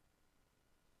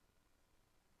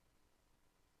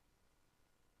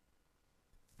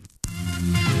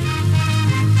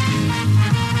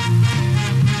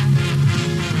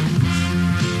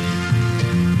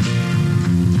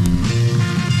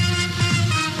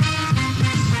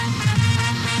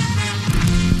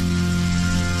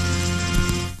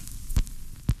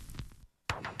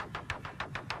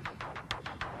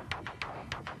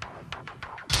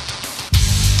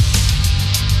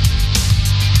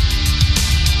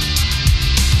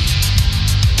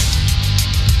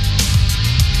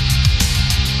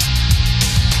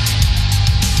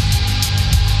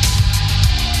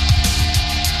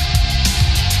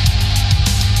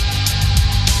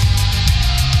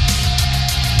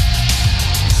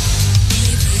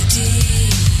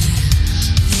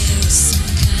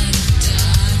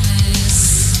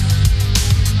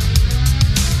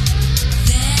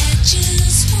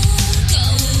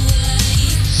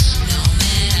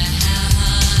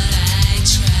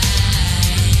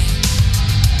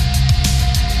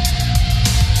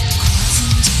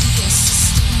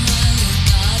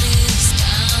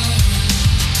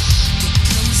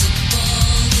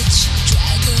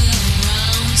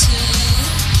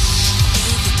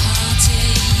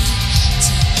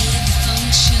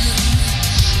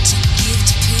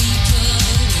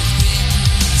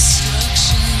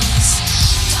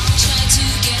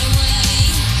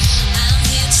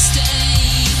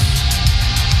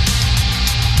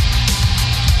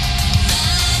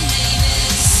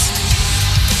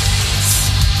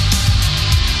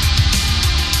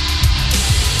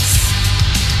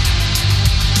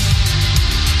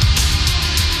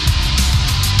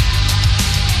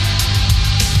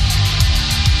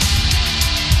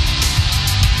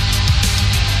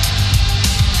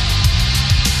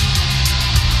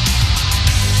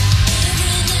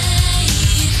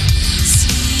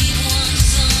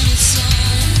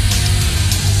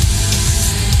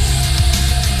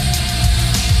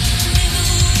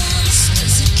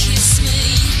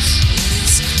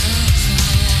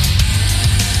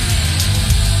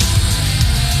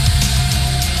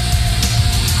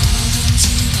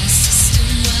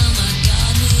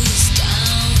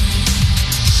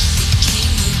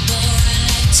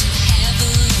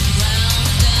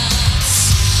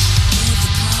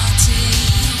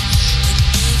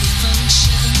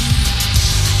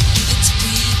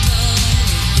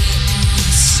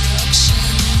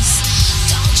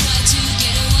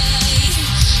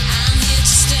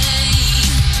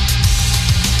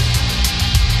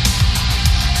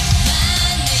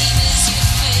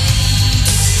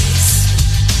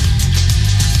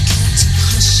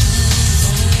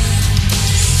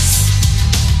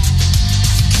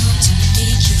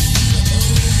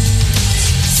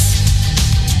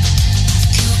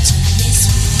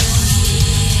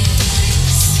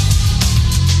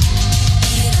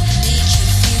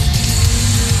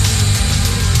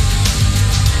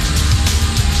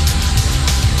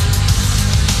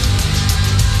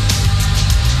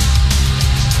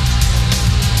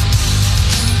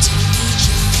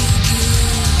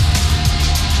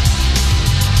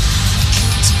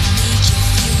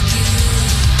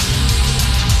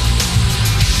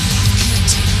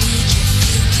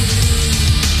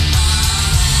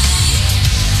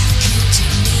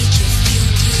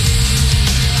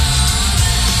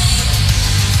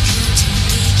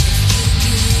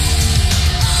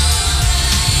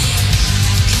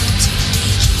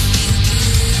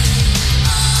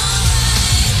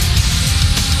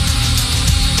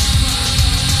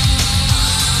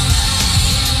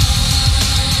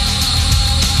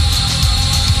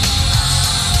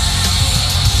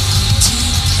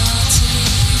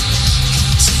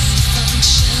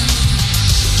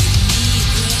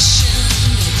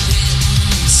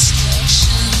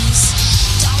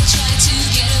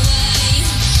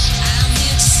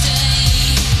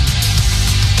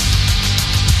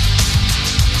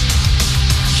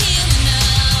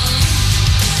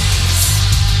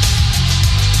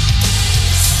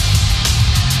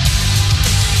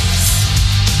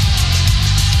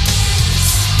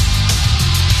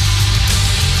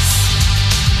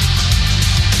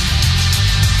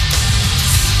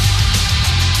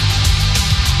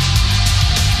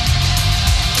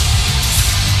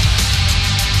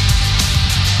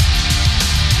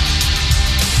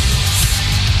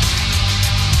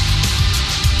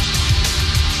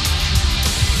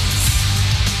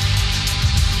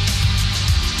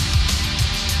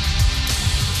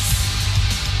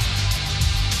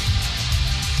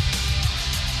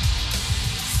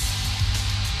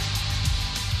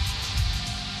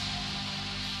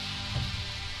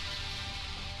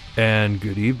And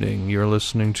good evening. You're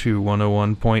listening to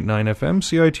 101.9 FM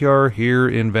CITR here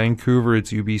in Vancouver.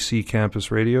 It's UBC Campus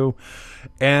Radio.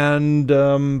 And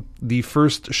the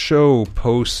first show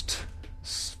post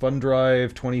Fun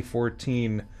Drive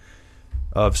 2014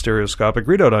 of Stereoscopic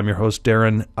Readout. I'm your host,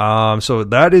 Darren. So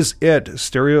that is it.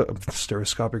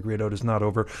 Stereoscopic Readout is not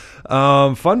over.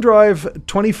 Fun Drive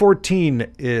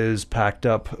 2014 is packed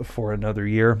up for another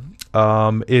year.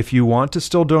 If you want to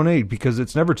still donate, because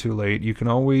it's never too late, you can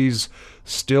always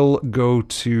still go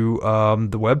to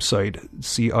the website,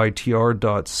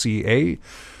 citr.ca.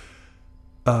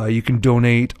 You can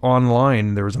donate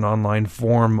online. There's an online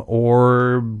form,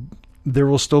 or there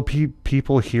will still be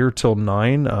people here till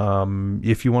 9.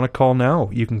 If you want to call now,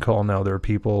 you can call now. There are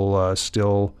people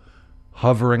still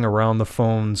hovering around the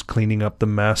phones, cleaning up the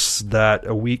mess that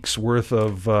a week's worth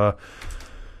of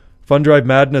Fun Drive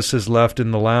Madness has left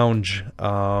in the lounge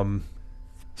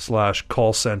 /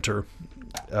 call center,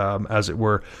 as it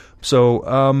were.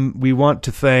 So we want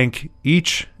to thank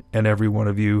each and every one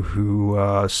of you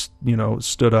who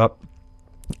stood up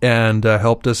and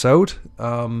helped us out.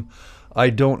 I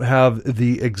don't have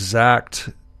the exact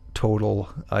total.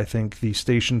 I think the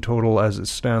station total as it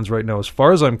stands right now, as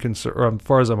far as I'm concerned, or as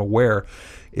far as I'm aware,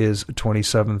 is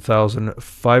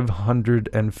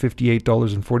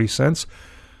 $27,558.40.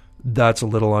 That's a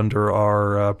little under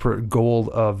our goal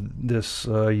of this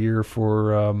year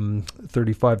for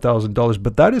 $35,000,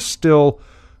 but that is still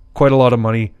quite a lot of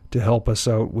money to help us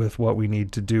out with what we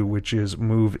need to do, which is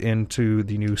move into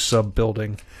the new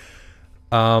sub-building.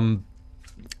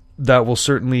 That will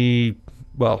certainly,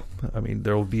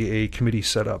 there will be a committee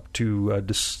set up to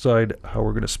decide how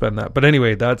we're going to spend that. But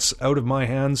anyway, that's out of my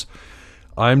hands.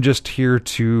 I'm just here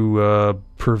to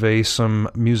purvey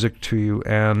some music to you,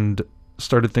 and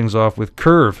started things off with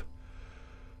Curve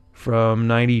from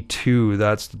 92.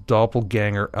 That's the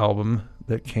Doppelganger album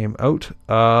that came out.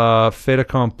 Fait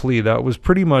Accompli, that was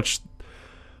pretty much,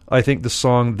 I think, the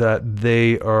song that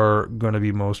they are going to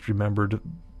be most remembered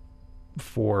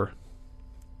for.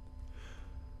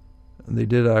 They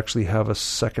did actually have a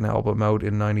second album out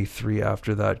in 93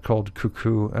 after that called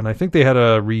Cuckoo, and I think they had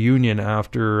a reunion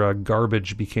after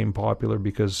Garbage became popular,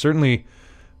 because certainly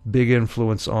big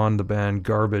influence on the band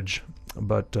Garbage.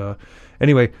 But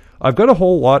anyway, I've got a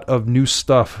whole lot of new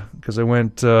stuff because I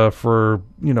went I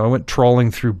went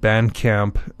trawling through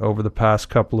Bandcamp over the past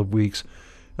couple of weeks.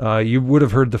 You would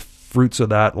have heard the fruits of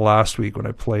that last week when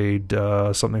I played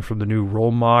something from the new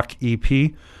Rollmock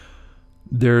EP.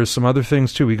 There's some other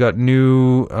things too. We got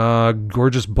new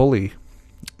Gorgeous Bully.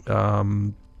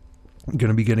 Going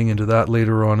to be getting into that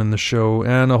later on in the show,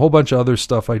 and a whole bunch of other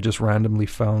stuff I just randomly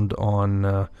found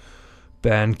on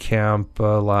Bandcamp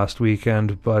last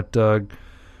weekend. But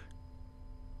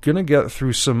gonna get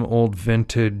through some old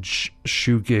vintage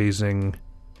shoegazing.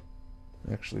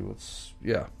 Actually,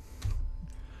 gonna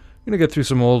get through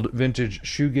some old vintage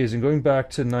shoegazing going back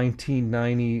to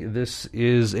 1990. This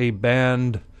is a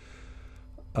band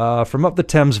from up the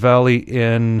Thames Valley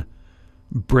in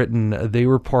Britain. They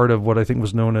were part of what I think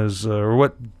was known as, or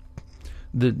what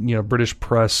the British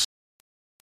press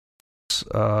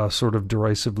sort of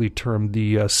derisively termed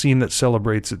the scene that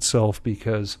celebrates itself,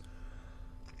 because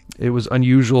it was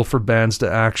unusual for bands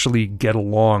to actually get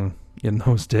along in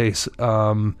those days.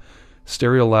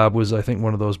 Stereolab was, I think,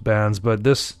 one of those bands, but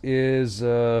this is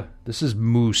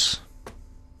Moose.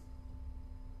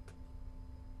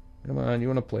 Come on, you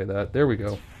want to play that? There we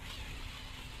go.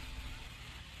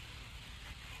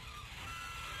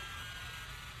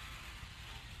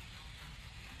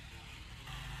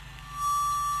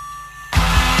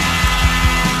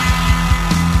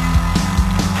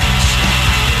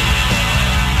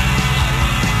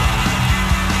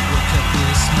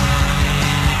 This morning,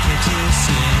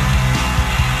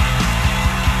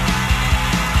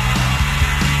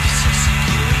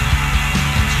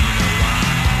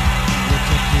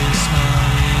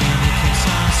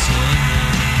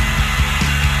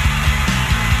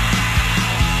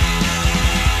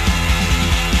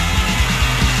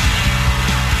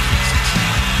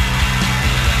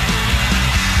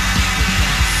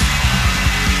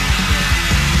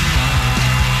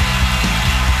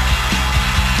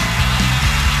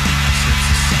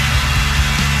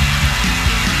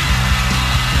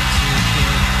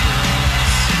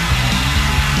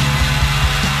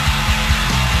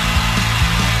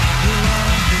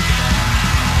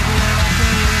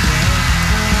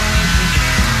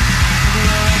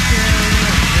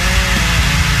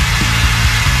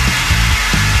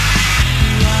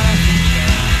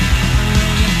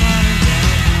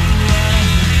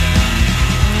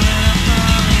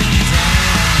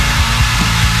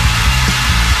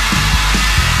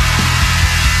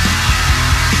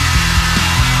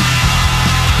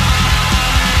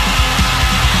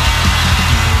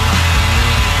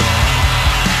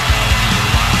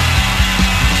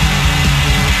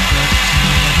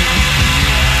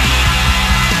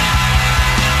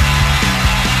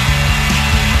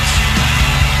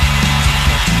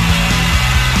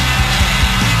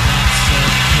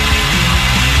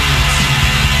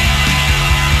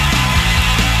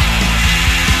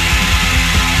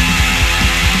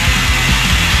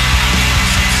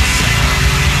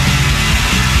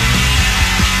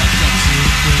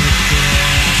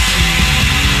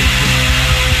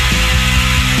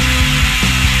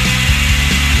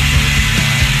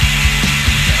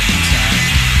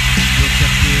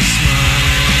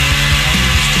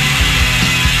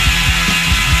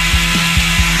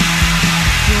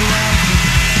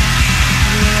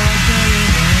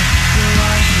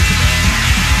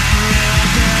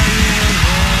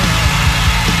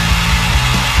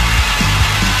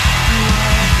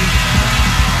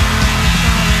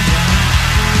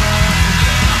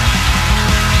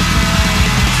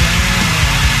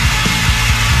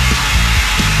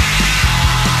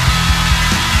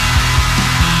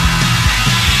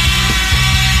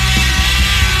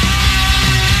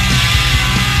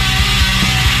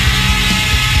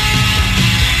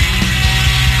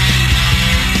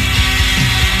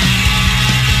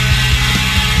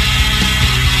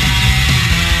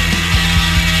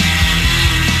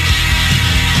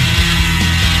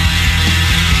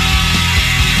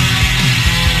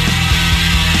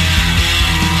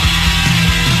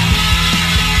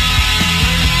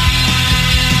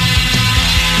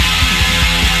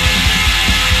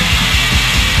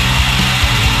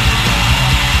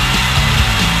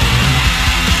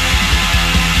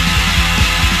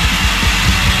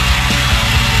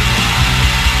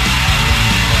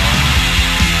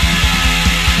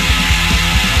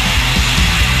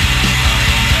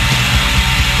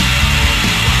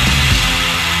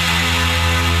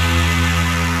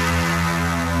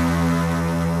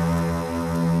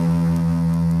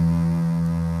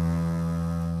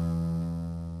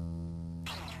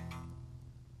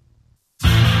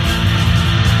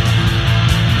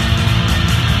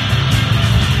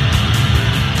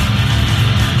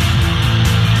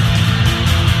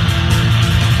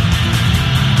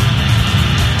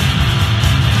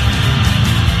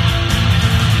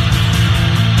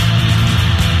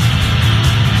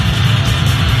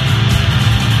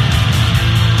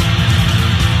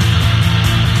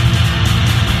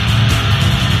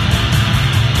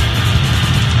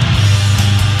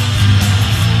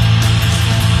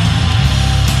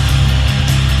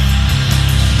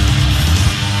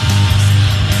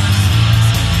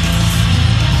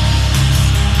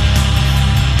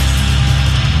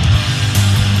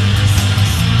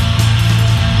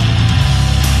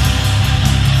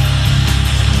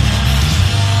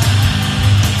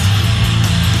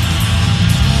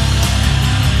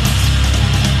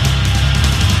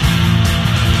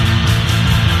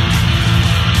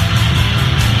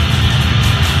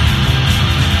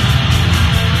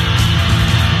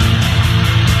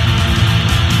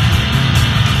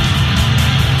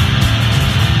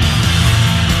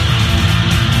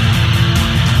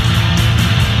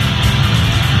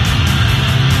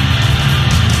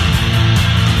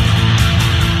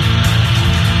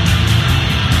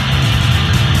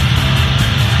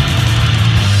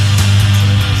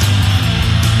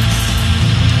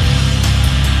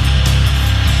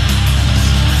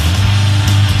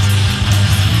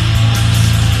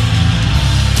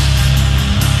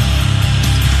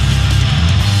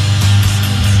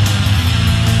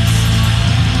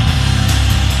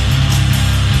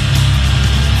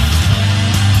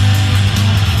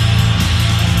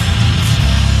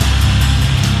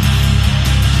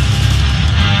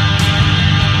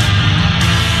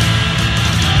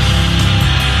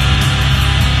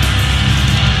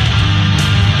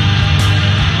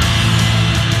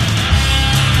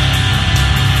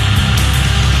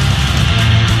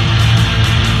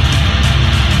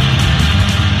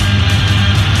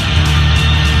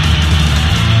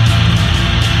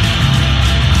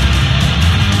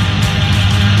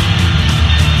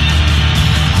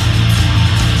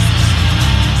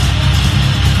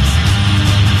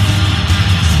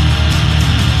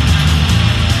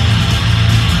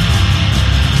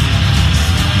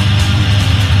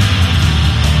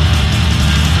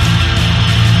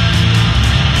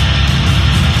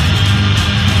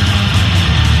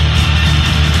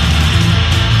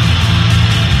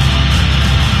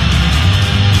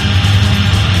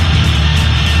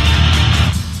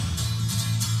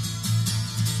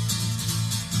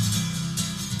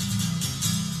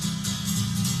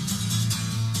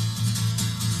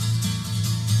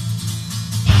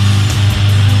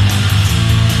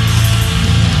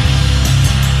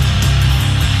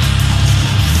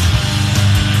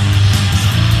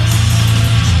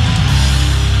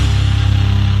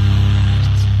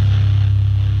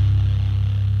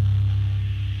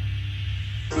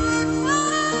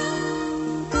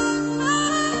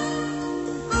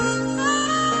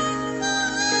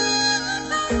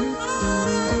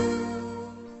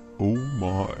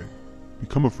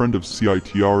 Become a friend of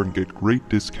CITR and get great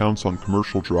discounts on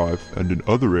Commercial Drive and in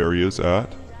other areas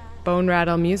at Bone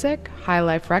Rattle Music, High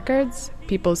Life Records,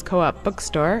 People's Co-op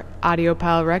Bookstore,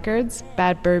 Audiopile Records,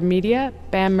 Bad Bird Media,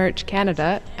 BAM Merch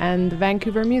Canada, and the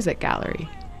Vancouver Music Gallery.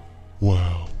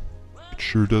 Wow, it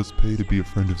sure does pay to be a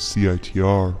friend of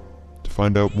CITR. To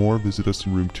find out more, visit us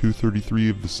in room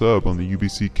 233 of the Sub on the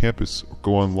UBC campus or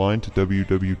go online to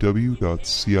www.citr.ca.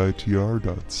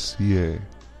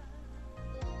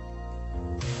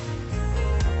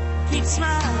 Keep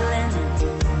smiling,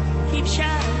 keep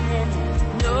shining,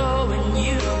 knowing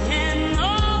you can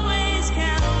always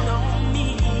count on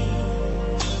me.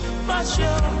 For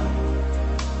sure,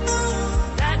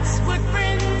 that's what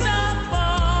friends are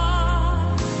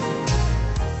for.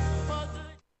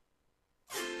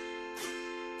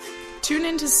 Tune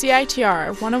into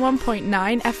CITR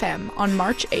 101.9 FM on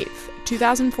March 8th,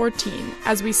 2014,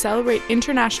 as we celebrate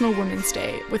International Women's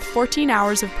Day with 14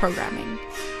 hours of programming.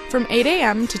 From 8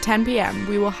 a.m. to 10 p.m.,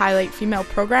 we will highlight female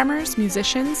programmers,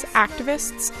 musicians,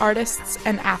 activists, artists,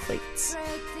 and athletes.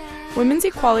 Women's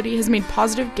equality has made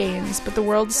positive gains, but the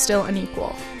world is still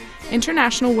unequal.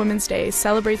 International Women's Day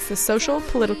celebrates the social,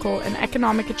 political, and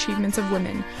economic achievements of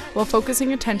women while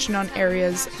focusing attention on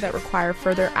areas that require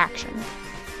further action.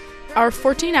 Our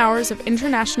 14 hours of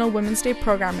International Women's Day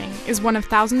programming is one of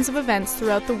thousands of events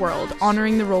throughout the world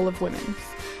honoring the role of women.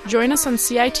 Join us on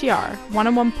CITR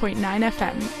 101.9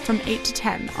 FM from 8 to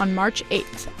 10 on March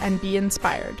 8th and be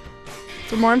inspired.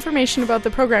 For more information about the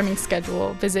programming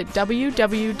schedule, visit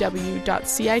www.citr.ca.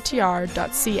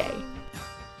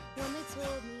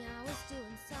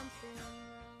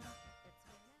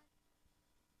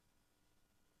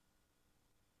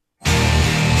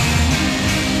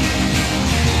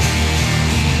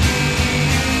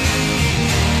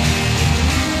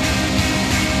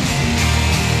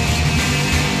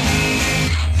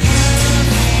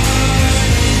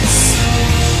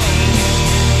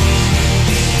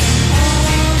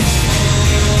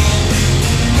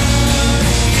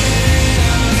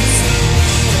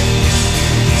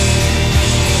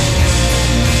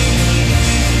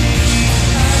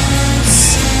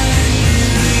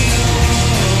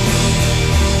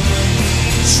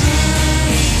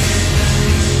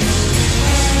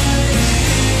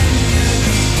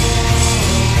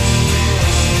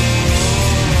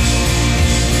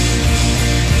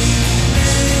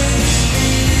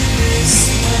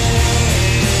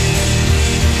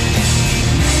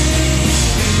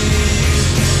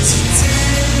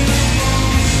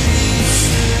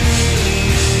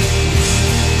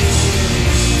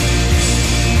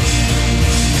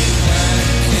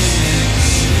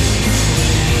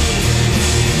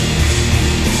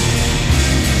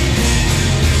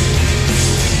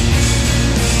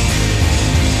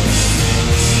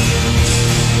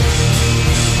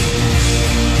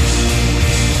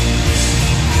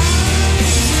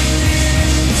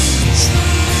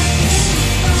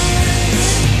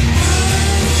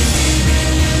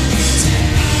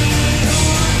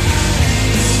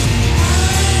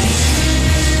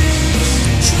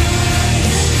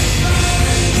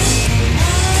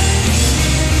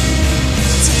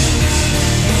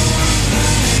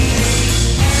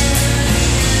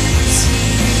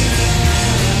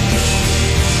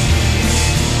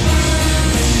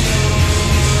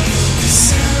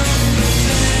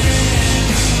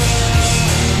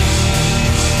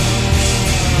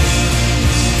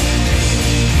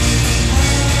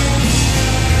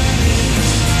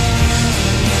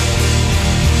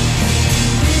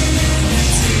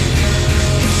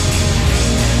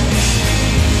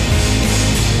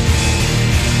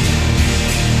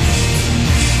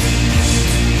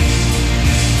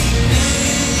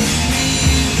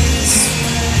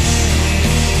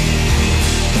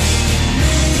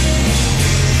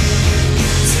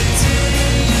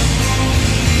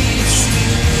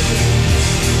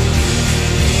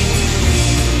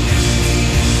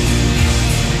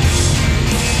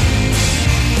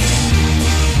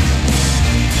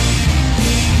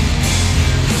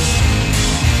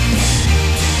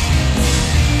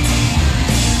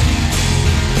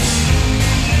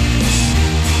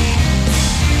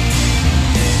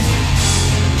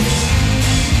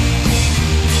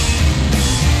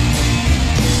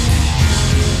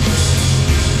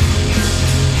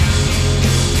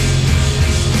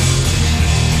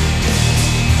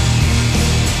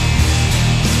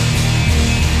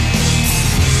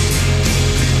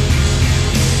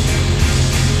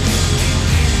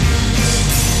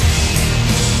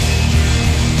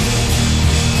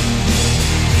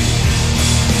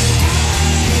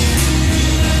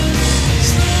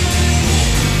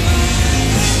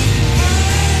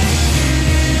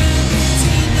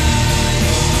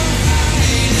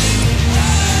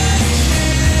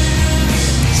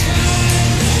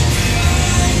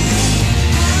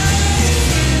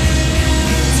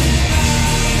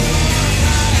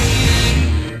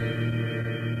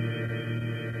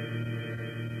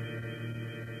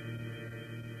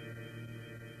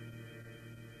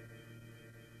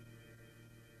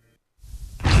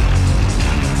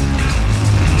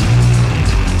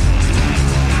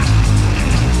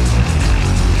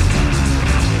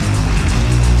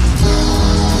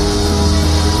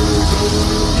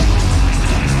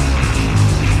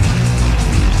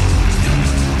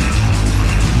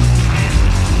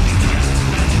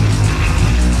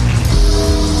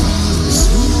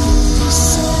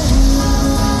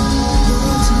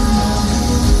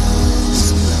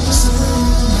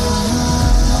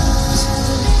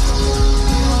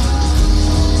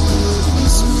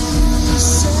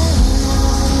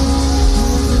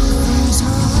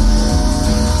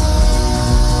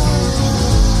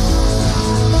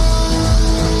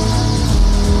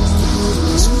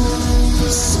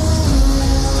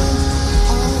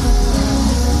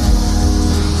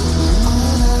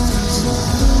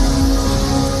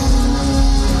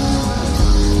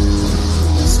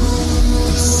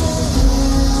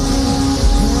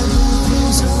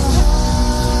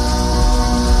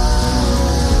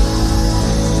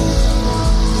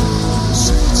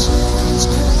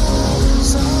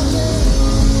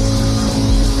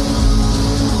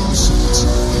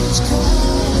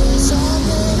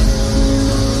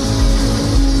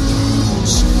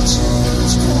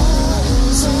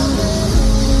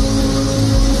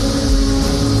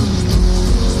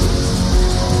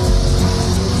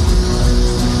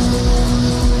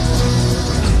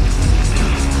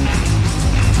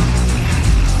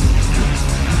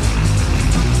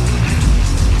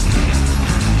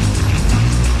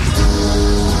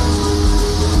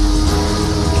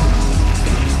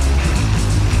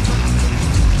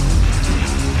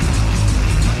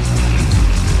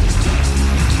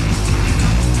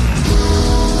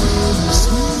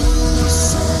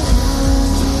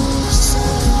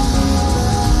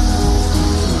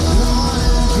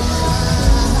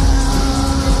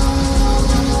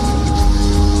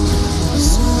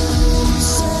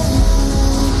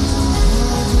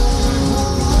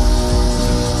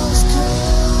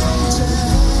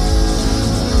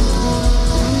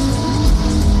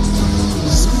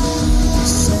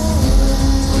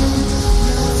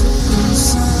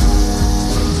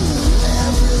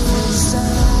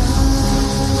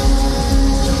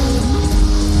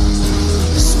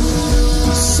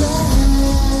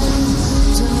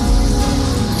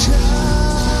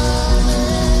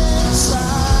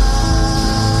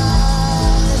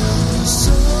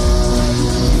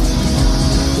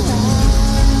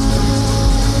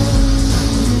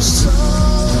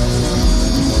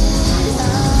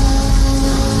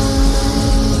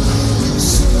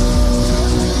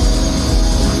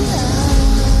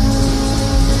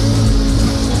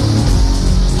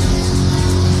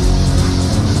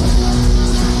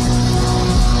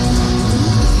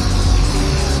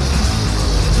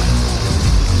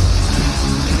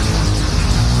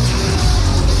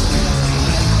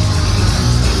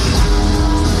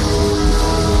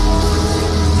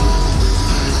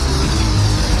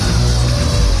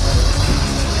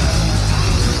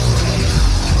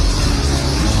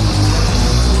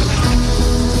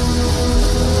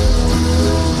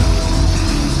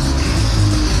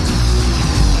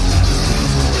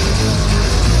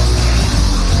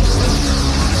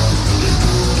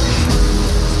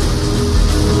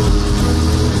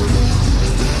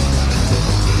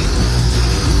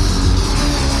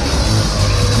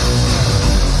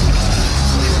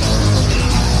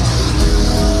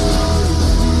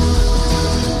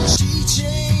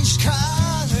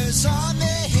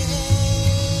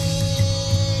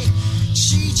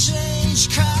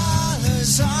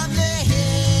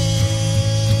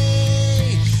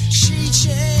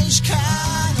 changed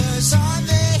colors on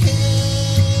me.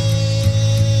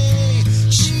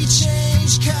 She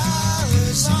changed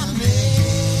colors on me.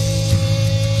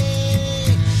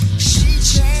 She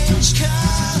changed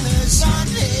colors on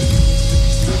me.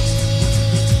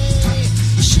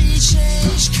 She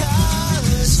changed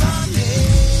colors on me.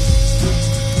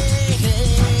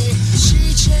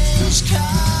 She changed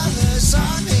colors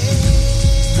on me.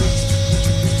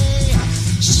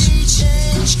 She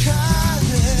changed colors.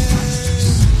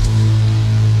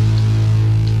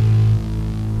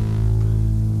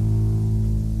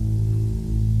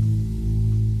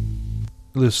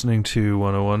 Listening to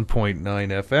 101.9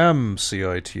 FM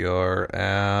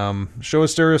CITR. Show a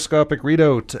stereoscopic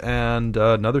readout, and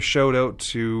another shout out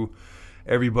to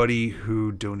everybody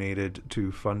who donated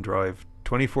to Fund Drive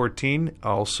 2014.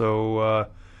 Also,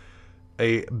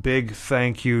 a big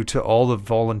thank you to all the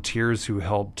volunteers who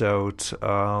helped out.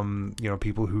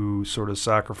 People who sort of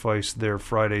sacrificed their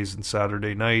Fridays and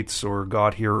Saturday nights or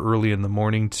got here early in the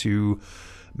morning to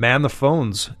man the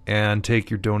phones and take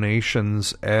your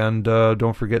donations. And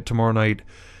don't forget, tomorrow night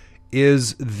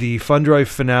is the Fund Drive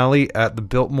finale at the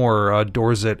Biltmore,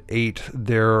 doors at 8.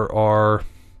 There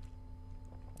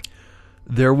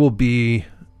will be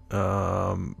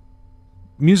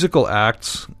musical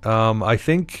acts. I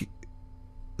think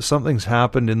something's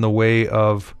happened in the way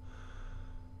of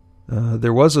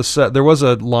there was a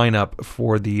lineup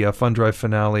for the Fund Drive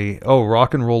finale. Oh,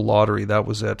 Rock and Roll Lottery, that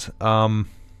was it.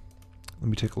 Let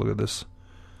me take a look at this.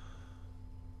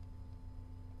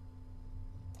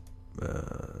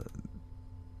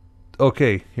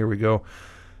 Okay, here we go.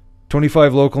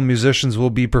 25 local musicians will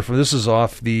be performing. This is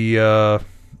off the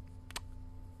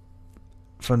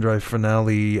Fund Drive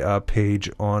finale page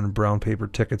on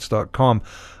brownpapertickets.com.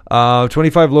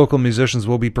 25 local musicians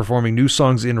will be performing new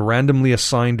songs in randomly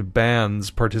assigned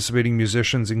bands. Participating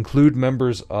musicians include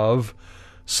members of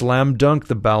Slam Dunk,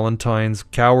 The Ballantines,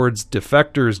 Cowards,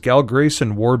 Defectors, Gal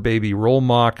Grayson, War Baby, Roll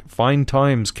Mock, Fine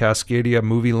Times, Cascadia,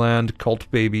 Movieland, Cult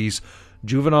Babies,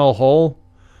 Juvenile Hall,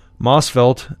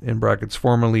 Mossfelt, in brackets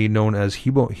formerly known as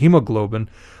Hemoglobin,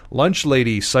 Lunch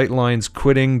Lady, Sightlines,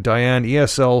 Quitting, Diane,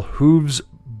 ESL, Hooves,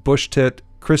 Bush Tit,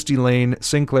 Christy Lane,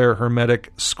 Sinclair,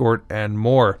 Hermetic, Skort, and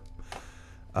more.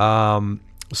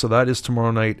 So that is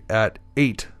tomorrow night at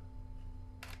 8.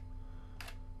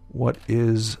 What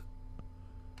is...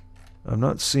 I'm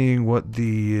not seeing what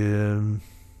the...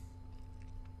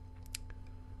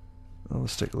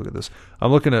 let's take a look at this.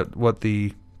 I'm looking at what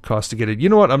the cost to get in. You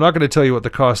know what? I'm not going to tell you what the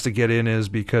cost to get in is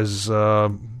because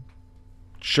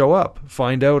show up.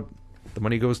 Find out. The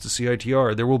money goes to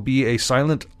CITR. There will be a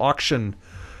silent auction.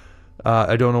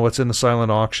 I don't know what's in the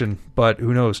silent auction, but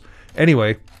who knows.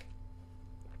 Anyway,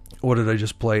 what did I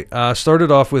just play?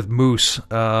 Started off with Moose,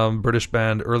 British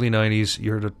band, early 90s.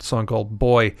 You heard a song called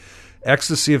Boy.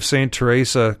 Ecstasy of St.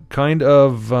 Teresa, kind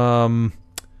of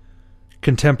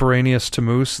contemporaneous to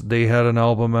Moose. They had an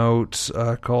album out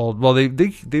called... Well,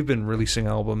 they've been releasing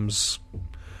albums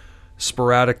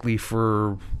sporadically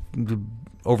for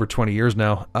over 20 years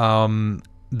now.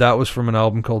 That was from an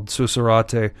album called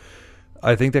Susurrate.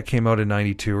 I think that came out in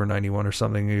 92 or 91 or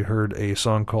something. You heard a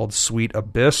song called Sweet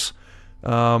Abyss.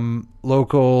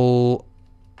 Local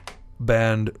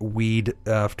band Weed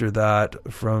after that.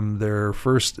 From their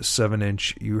first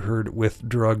 7-inch, you heard With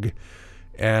Drug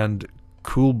and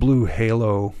Cool Blue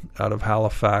Halo out of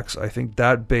Halifax. I think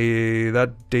that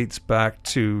dates back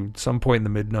to some point in the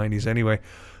mid-90s anyway.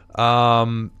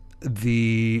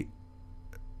 The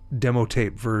demo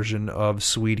tape version of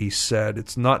Sweetie Said.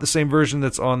 It's not the same version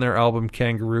that's on their album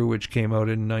Kangaroo, which came out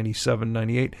in 97,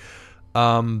 98.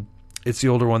 It's the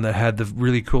older one that had the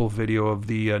really cool video of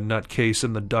the nutcase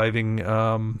in the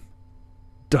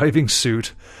diving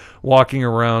suit walking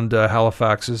around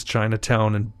Halifax's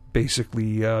Chinatown and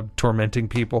basically tormenting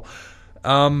people.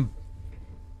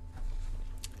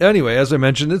 Anyway, as I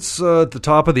mentioned, it's at the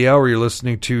top of the hour. You're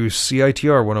listening to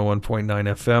CITR 101.9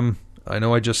 FM. I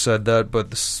know I just said that, but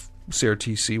the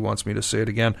CRTC wants me to say it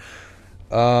again.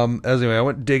 Anyway, I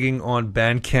went digging on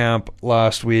Bandcamp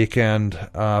last week and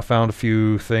found a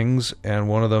few things, and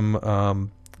one of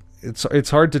them, it's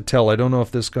hard to tell. I don't know if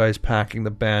this guy's packing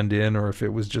the band in or if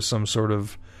it was just some sort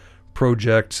of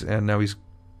project and now he's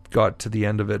got to the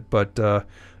end of it. But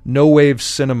No Wave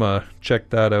Cinema,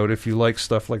 check that out if you like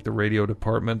stuff like the Radio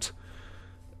Department.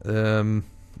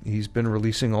 He's been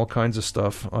releasing all kinds of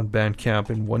stuff on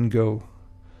Bandcamp in one go.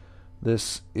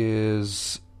 This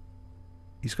is...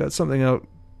 He's got something out.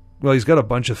 Well, he's got a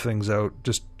bunch of things out.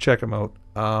 Just check him out.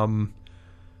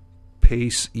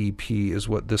 Pace EP is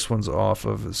what this one's off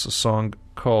of. It's a song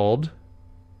called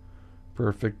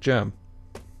Perfect Gem.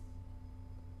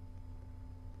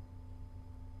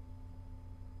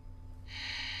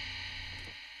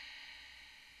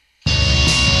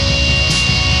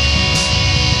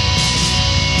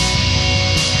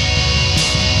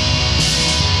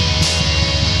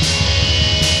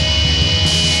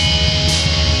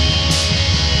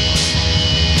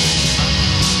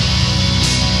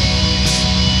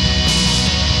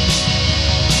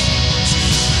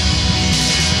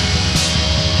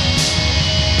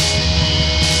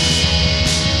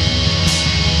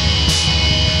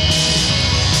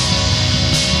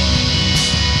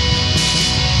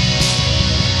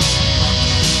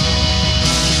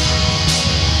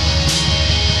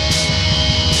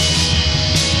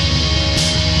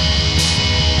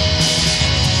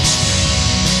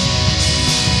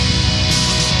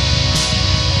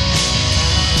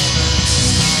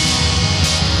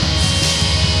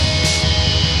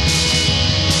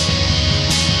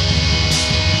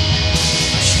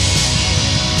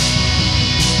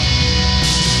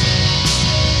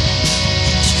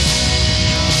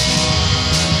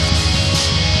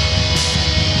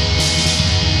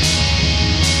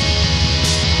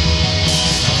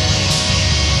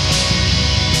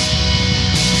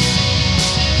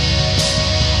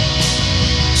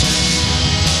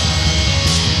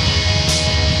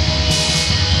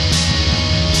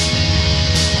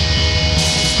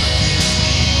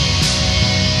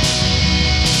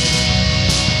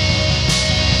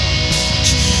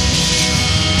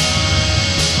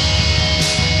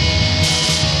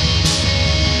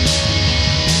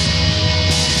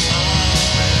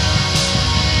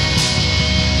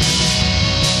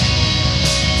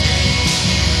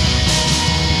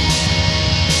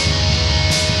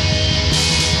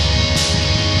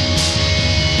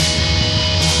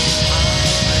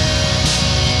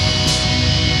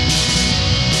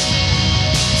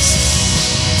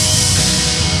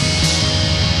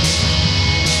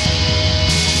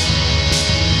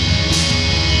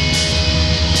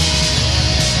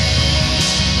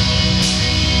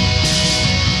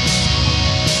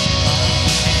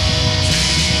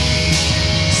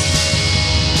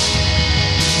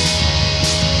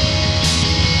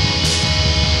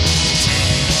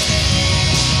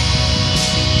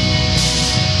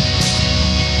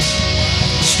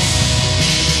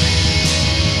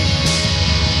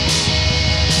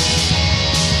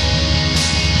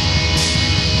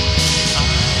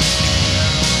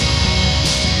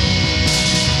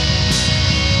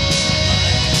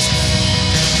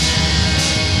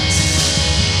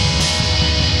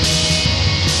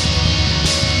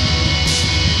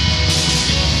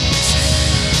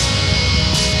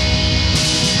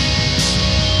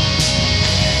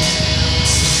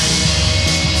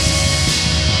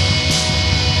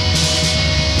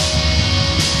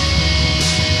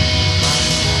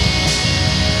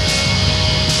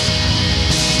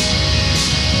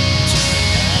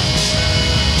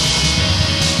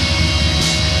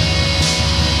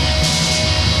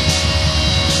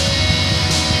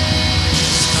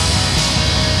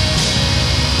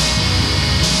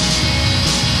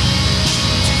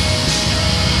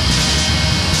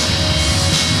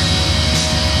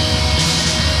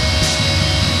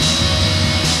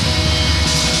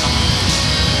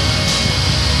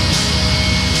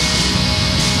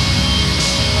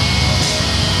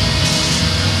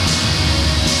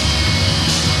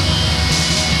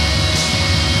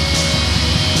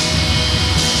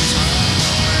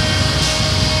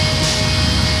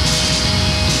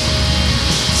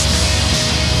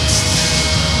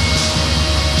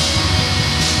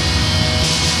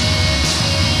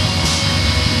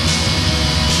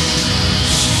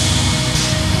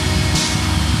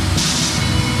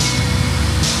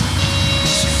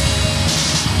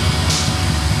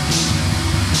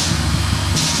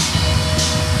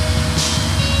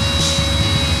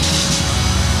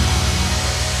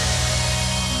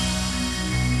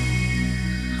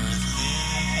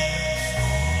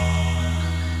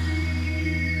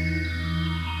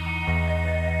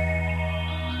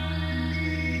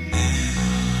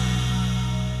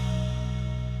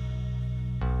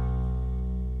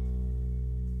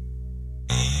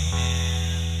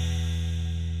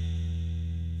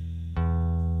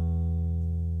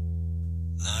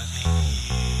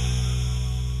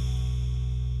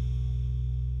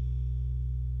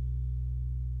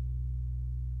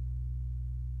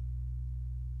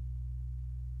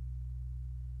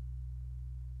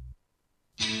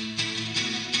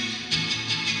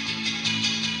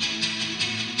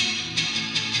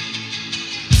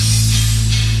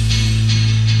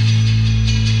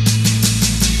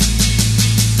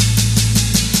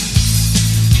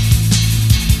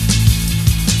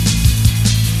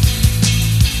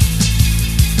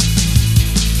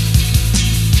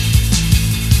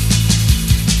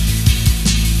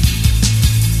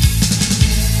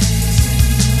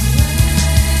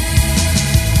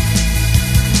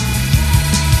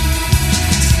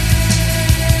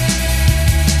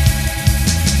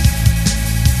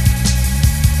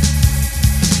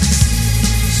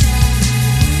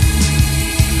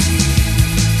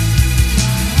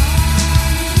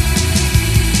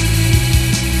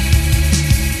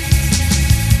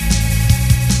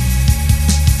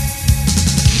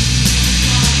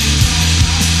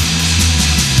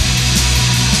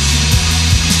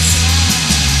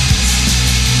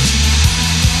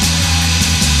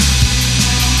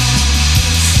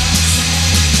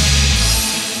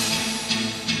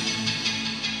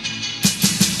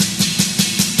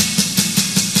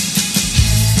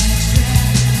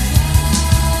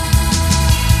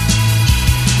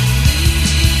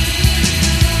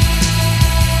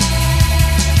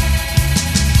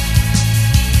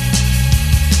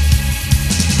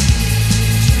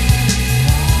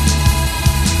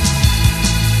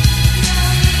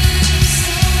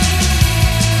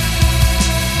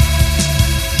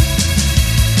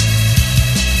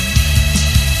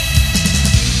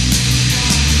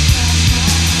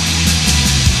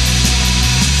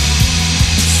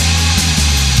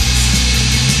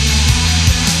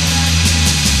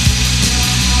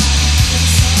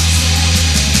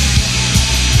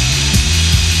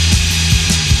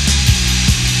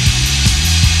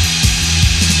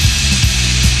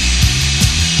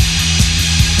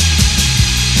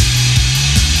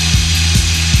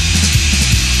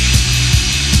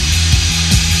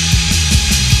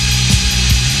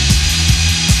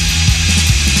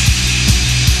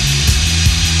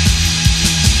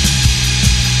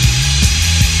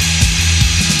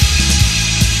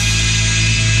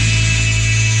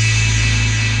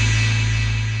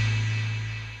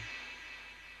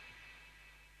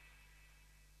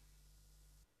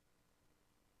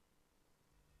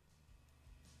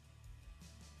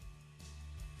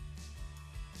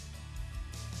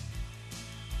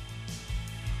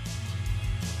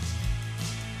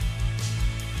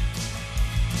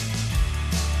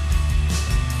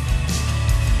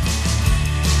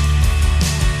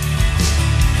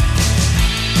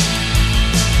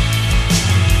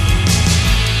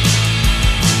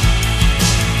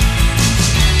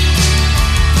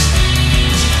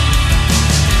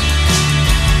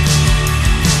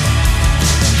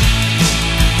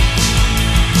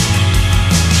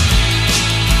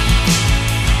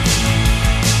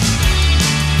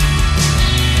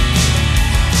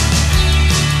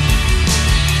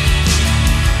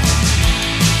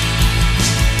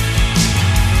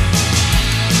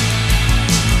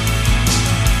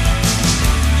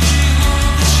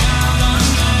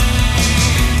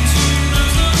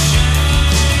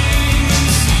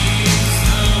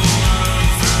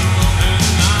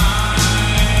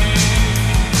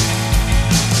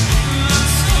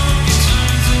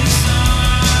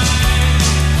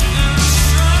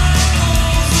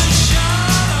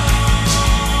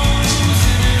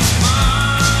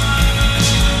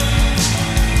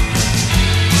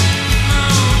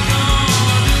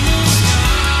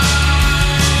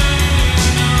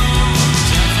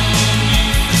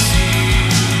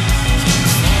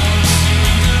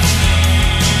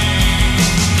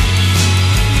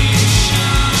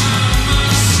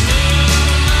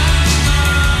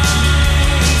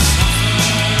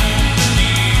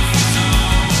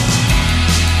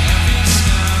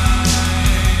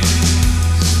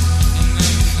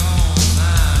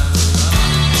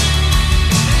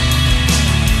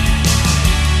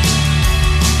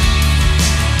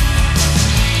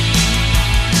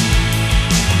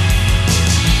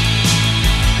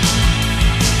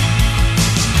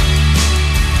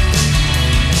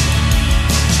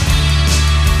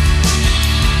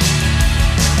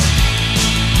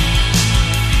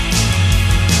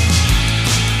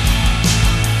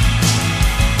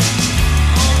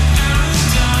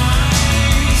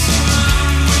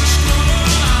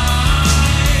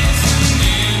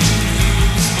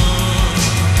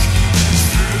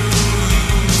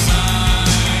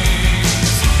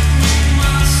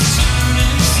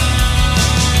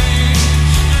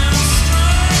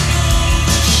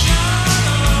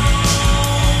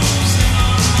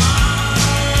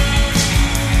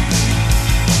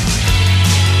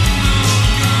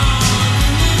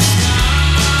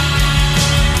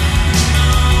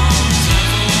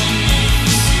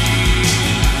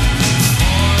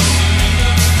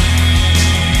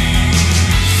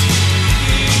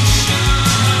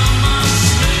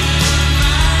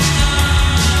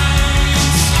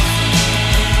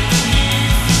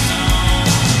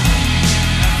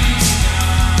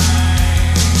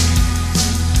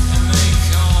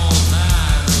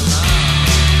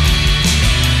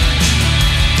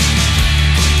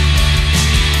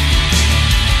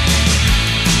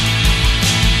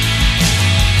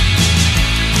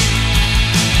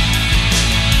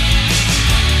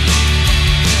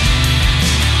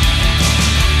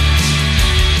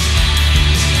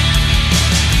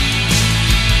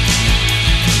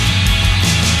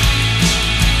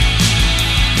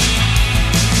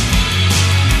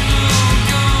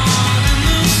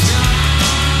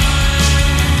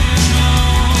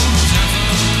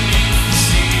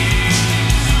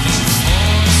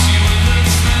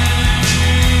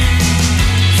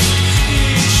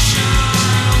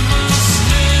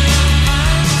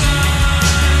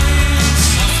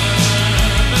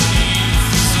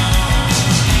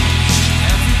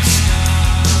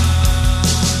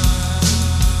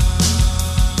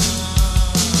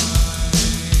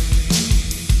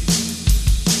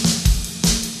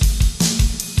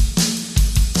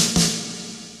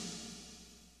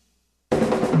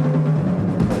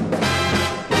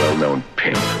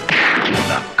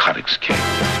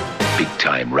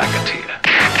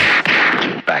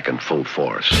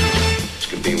 force. This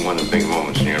could be one of the big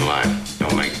moments in your life.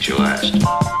 Don't make it your last.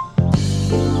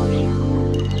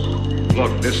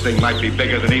 Look, this thing might be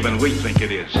bigger than even we think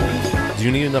it is. Do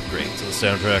you need an upgrade to the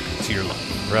soundtrack to your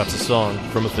life? Perhaps a song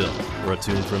from a film or a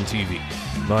tune from TV?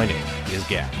 My name is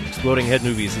Gap. Exploding Head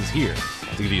Movies is here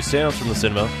to give you sounds from the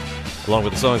cinema, along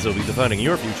with the songs that will be defining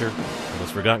your future and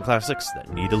those forgotten classics that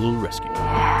need a little rescue.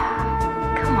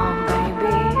 Come on,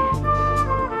 baby.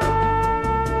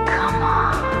 Come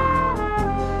on.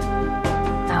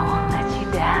 I won't let you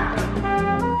down.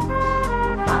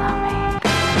 Follow me.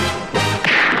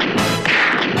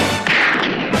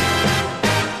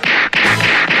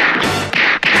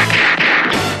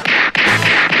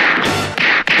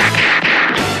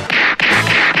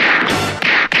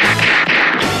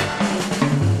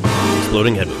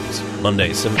 Exploding Head Movies,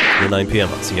 Monday, 7 to 9 p.m.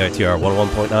 on CITR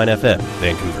 101.9 FM,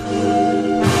 Vancouver.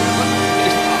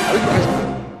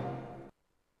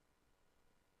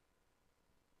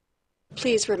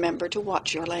 Please remember to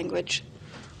watch your language.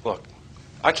 Look,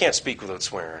 I can't speak without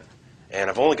swearing, and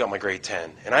I've only got my grade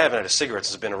 10, and I haven't had a cigarette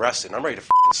since I've been arrested, and I'm ready to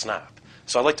snap.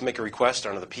 So I'd like to make a request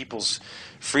under the People's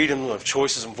Freedom of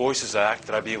Choices and Voices Act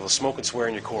that I be able to smoke and swear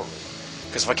in your courtroom.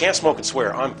 Because if I can't smoke and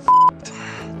swear, I'm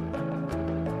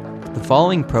The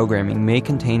following programming may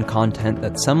contain content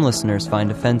that some listeners find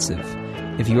offensive.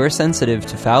 If you are sensitive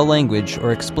to foul language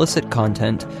or explicit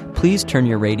content, please turn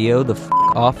your radio the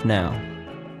off now.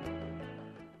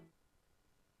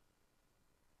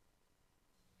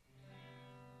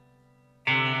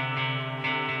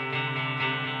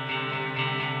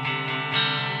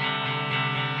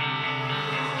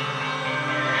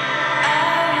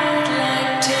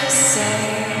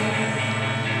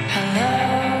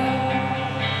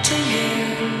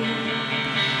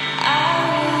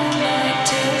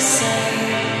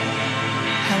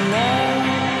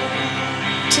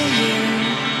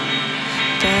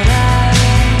 But I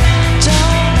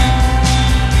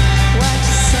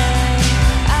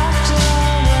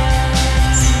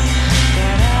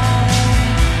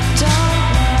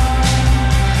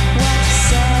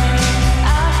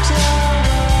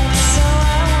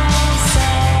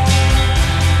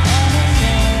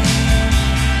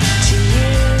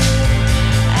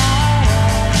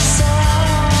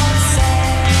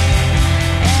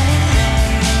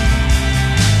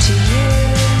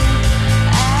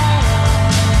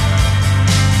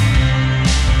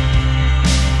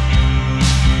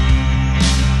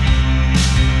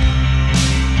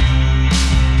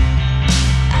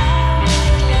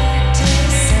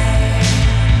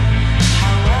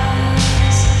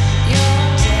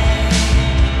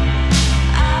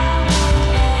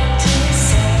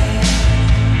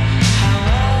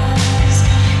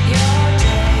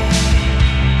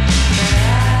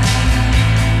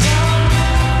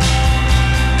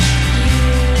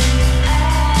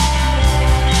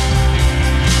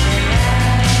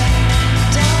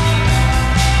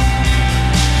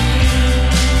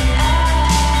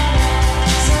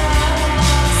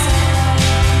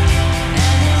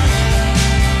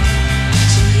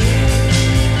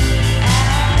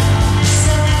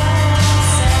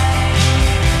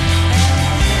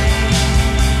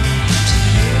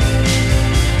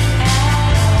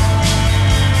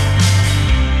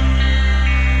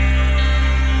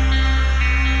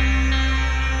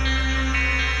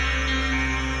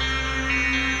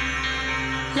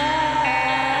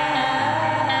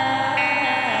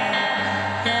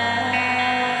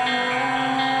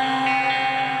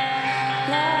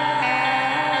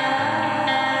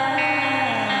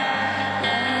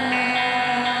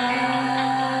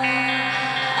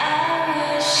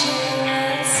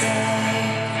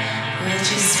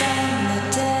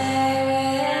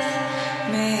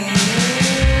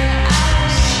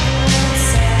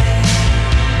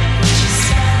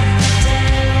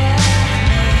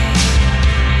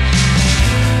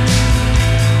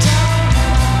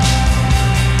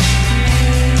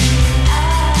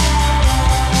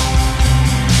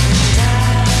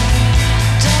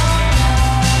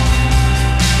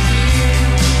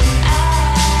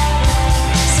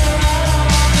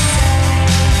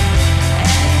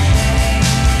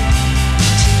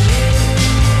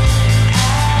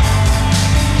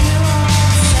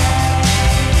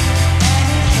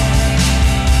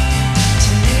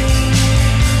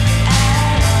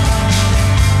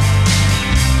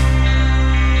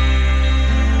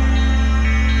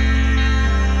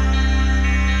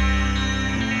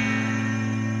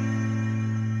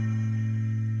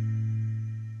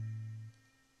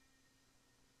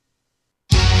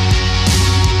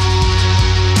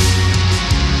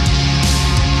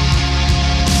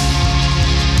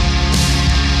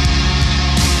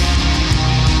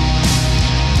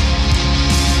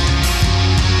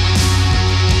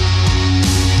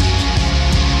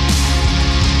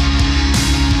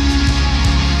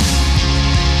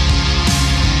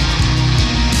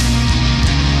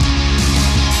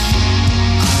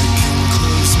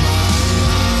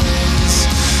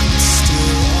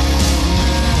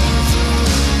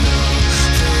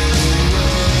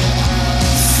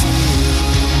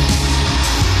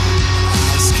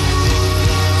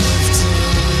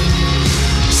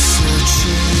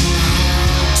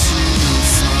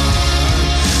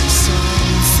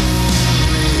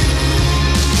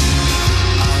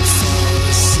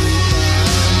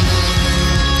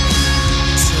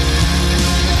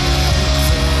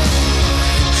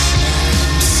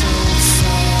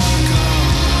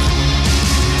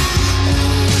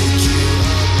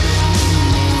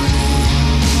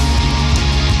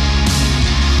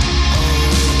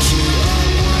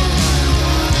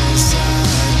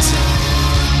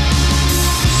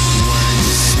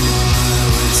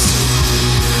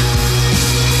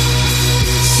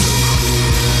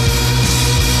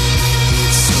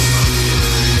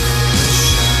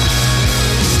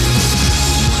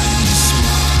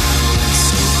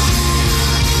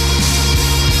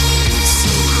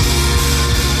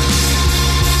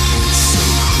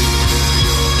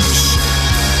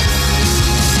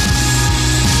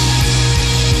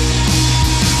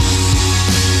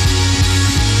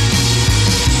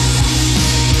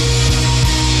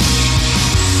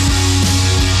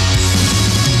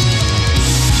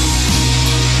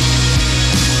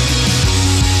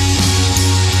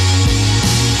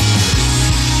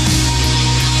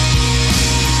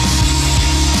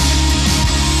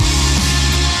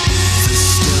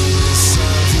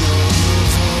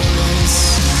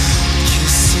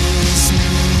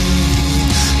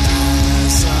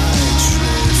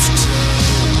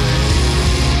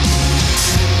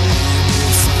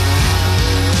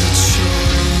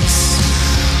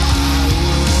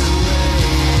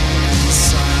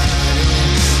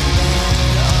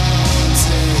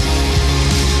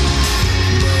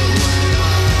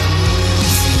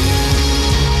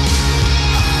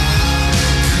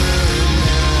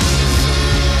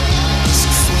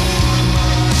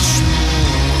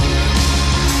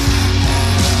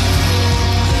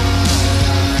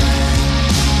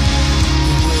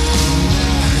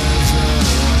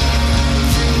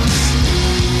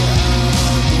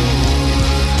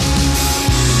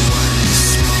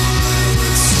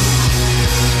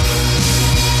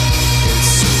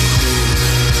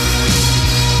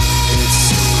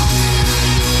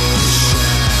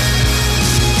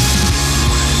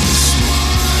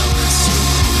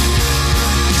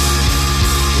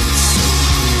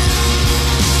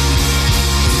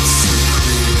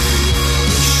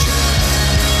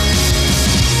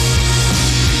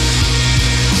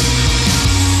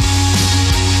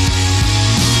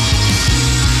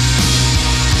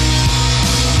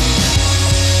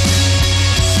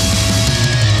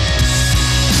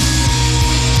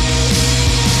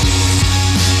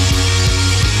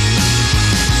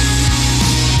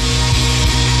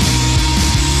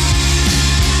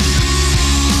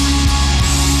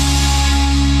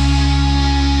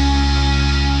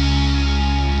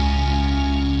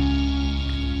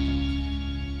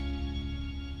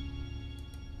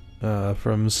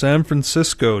from San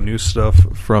Francisco. New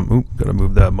stuff from... gotta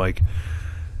move that mic.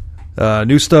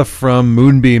 New stuff from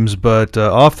Moonbeams, but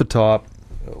off the top...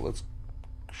 let's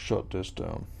shut this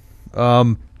down.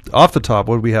 Off the top,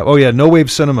 what do we have? Oh, yeah, No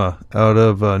Wave Cinema out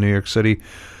of New York City.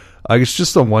 It's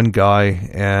just the one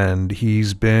guy, and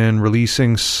he's been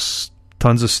releasing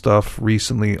tons of stuff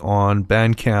recently on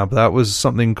Bandcamp. That was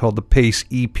something called the Pace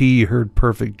EP. You heard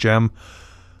Perfect Gem.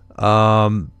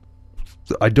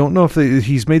 I don't know if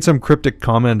he's made some cryptic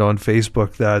comment on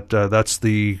Facebook that that's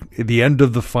the end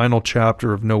of the final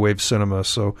chapter of No Wave Cinema.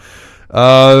 So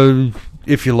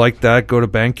if you like that, go to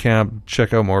Bandcamp,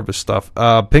 check out more of his stuff.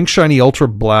 Pink Shiny Ultra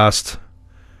Blast,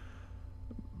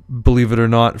 believe it or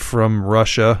not, from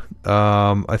Russia.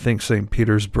 I think St.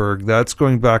 Petersburg. That's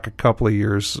going back a couple of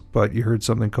years, but you heard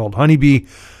something called Honeybee.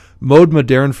 Mode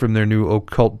Moderne from their new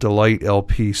Occult Delight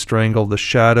LP. Strangle the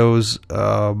Shadows.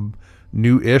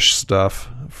 New-ish stuff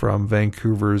from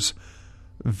Vancouver's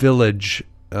Village.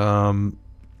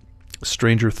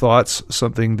 Stranger Thoughts,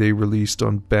 something they released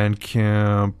on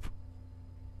Bandcamp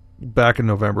back in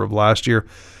November of last year.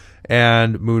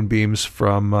 And Moonbeams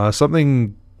from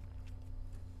something...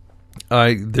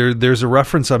 there's a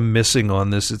reference I'm missing on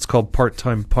this. It's called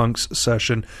Part-Time Punks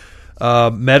Session.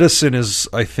 Medicine is,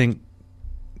 I think,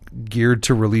 geared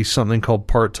to release something called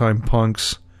Part-Time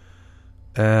Punks.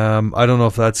 I don't know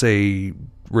if that's a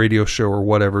radio show or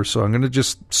whatever, so I'm going to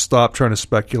just stop trying to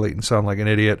speculate and sound like an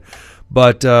idiot.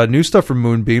 But new stuff from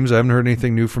Moonbeams. I haven't heard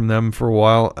anything new from them for a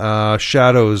while.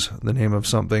 Shadows, the name of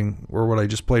something, or what I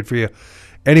just played for you.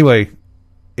 Anyway,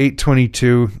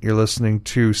 8:22, you're listening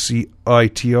to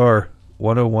CITR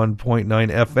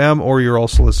 101.9 FM, or you're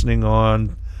also listening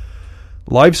on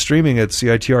live streaming at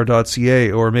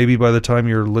CITR.ca, or maybe by the time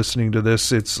you're listening to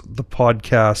this, it's the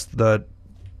podcast that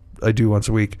I do once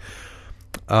a week.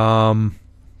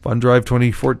 Fun Drive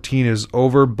 2014 is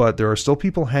over, but there are still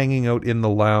people hanging out in the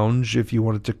lounge if you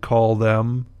wanted to call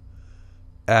them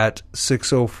at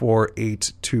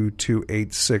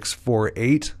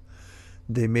 604-822-8648.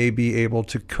 They may be able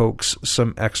to coax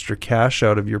some extra cash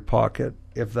out of your pocket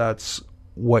if that's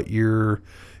what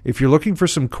if you're looking for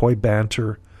some coy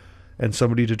banter and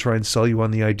somebody to try and sell you on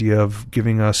the idea of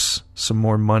giving us some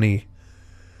more money.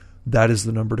 That is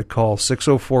the number to call,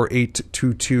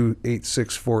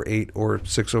 604-822-8648 or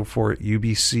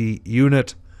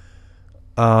 604-UBC-UNIT.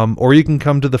 Or you can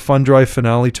come to the Fun Drive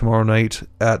finale tomorrow night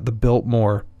at the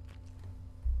Biltmore.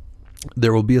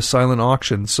 There will be a silent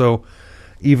auction. So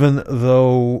even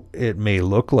though it may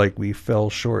look like we fell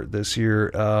short this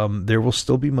year, there will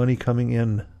still be money coming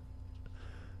in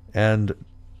and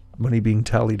money being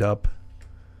tallied up.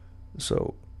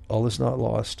 So all is not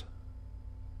lost.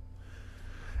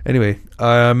 Anyway,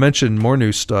 I mentioned more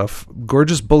new stuff.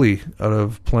 Gorgeous Bully out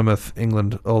of Plymouth,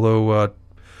 England. Although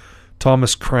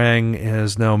Thomas Krang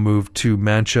has now moved to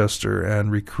Manchester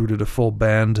and recruited a full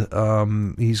band.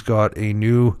 He's got a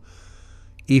new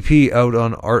EP out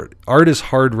on Art is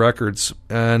Hard Records.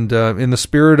 And in the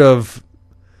spirit of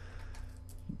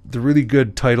the really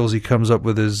good titles he comes up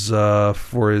with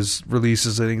for his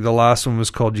releases, I think the last one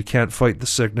was called You Can't Fight the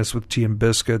Sickness with Tea and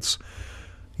Biscuits.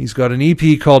 He's got an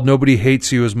EP called Nobody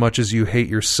Hates You as Much as You Hate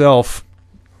Yourself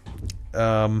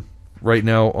right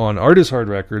now on Art is Hard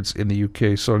Records in the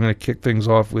UK. So I'm going to kick things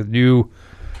off with new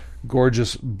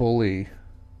Gorgeous Bully.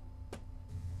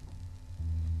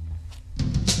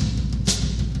 Lonely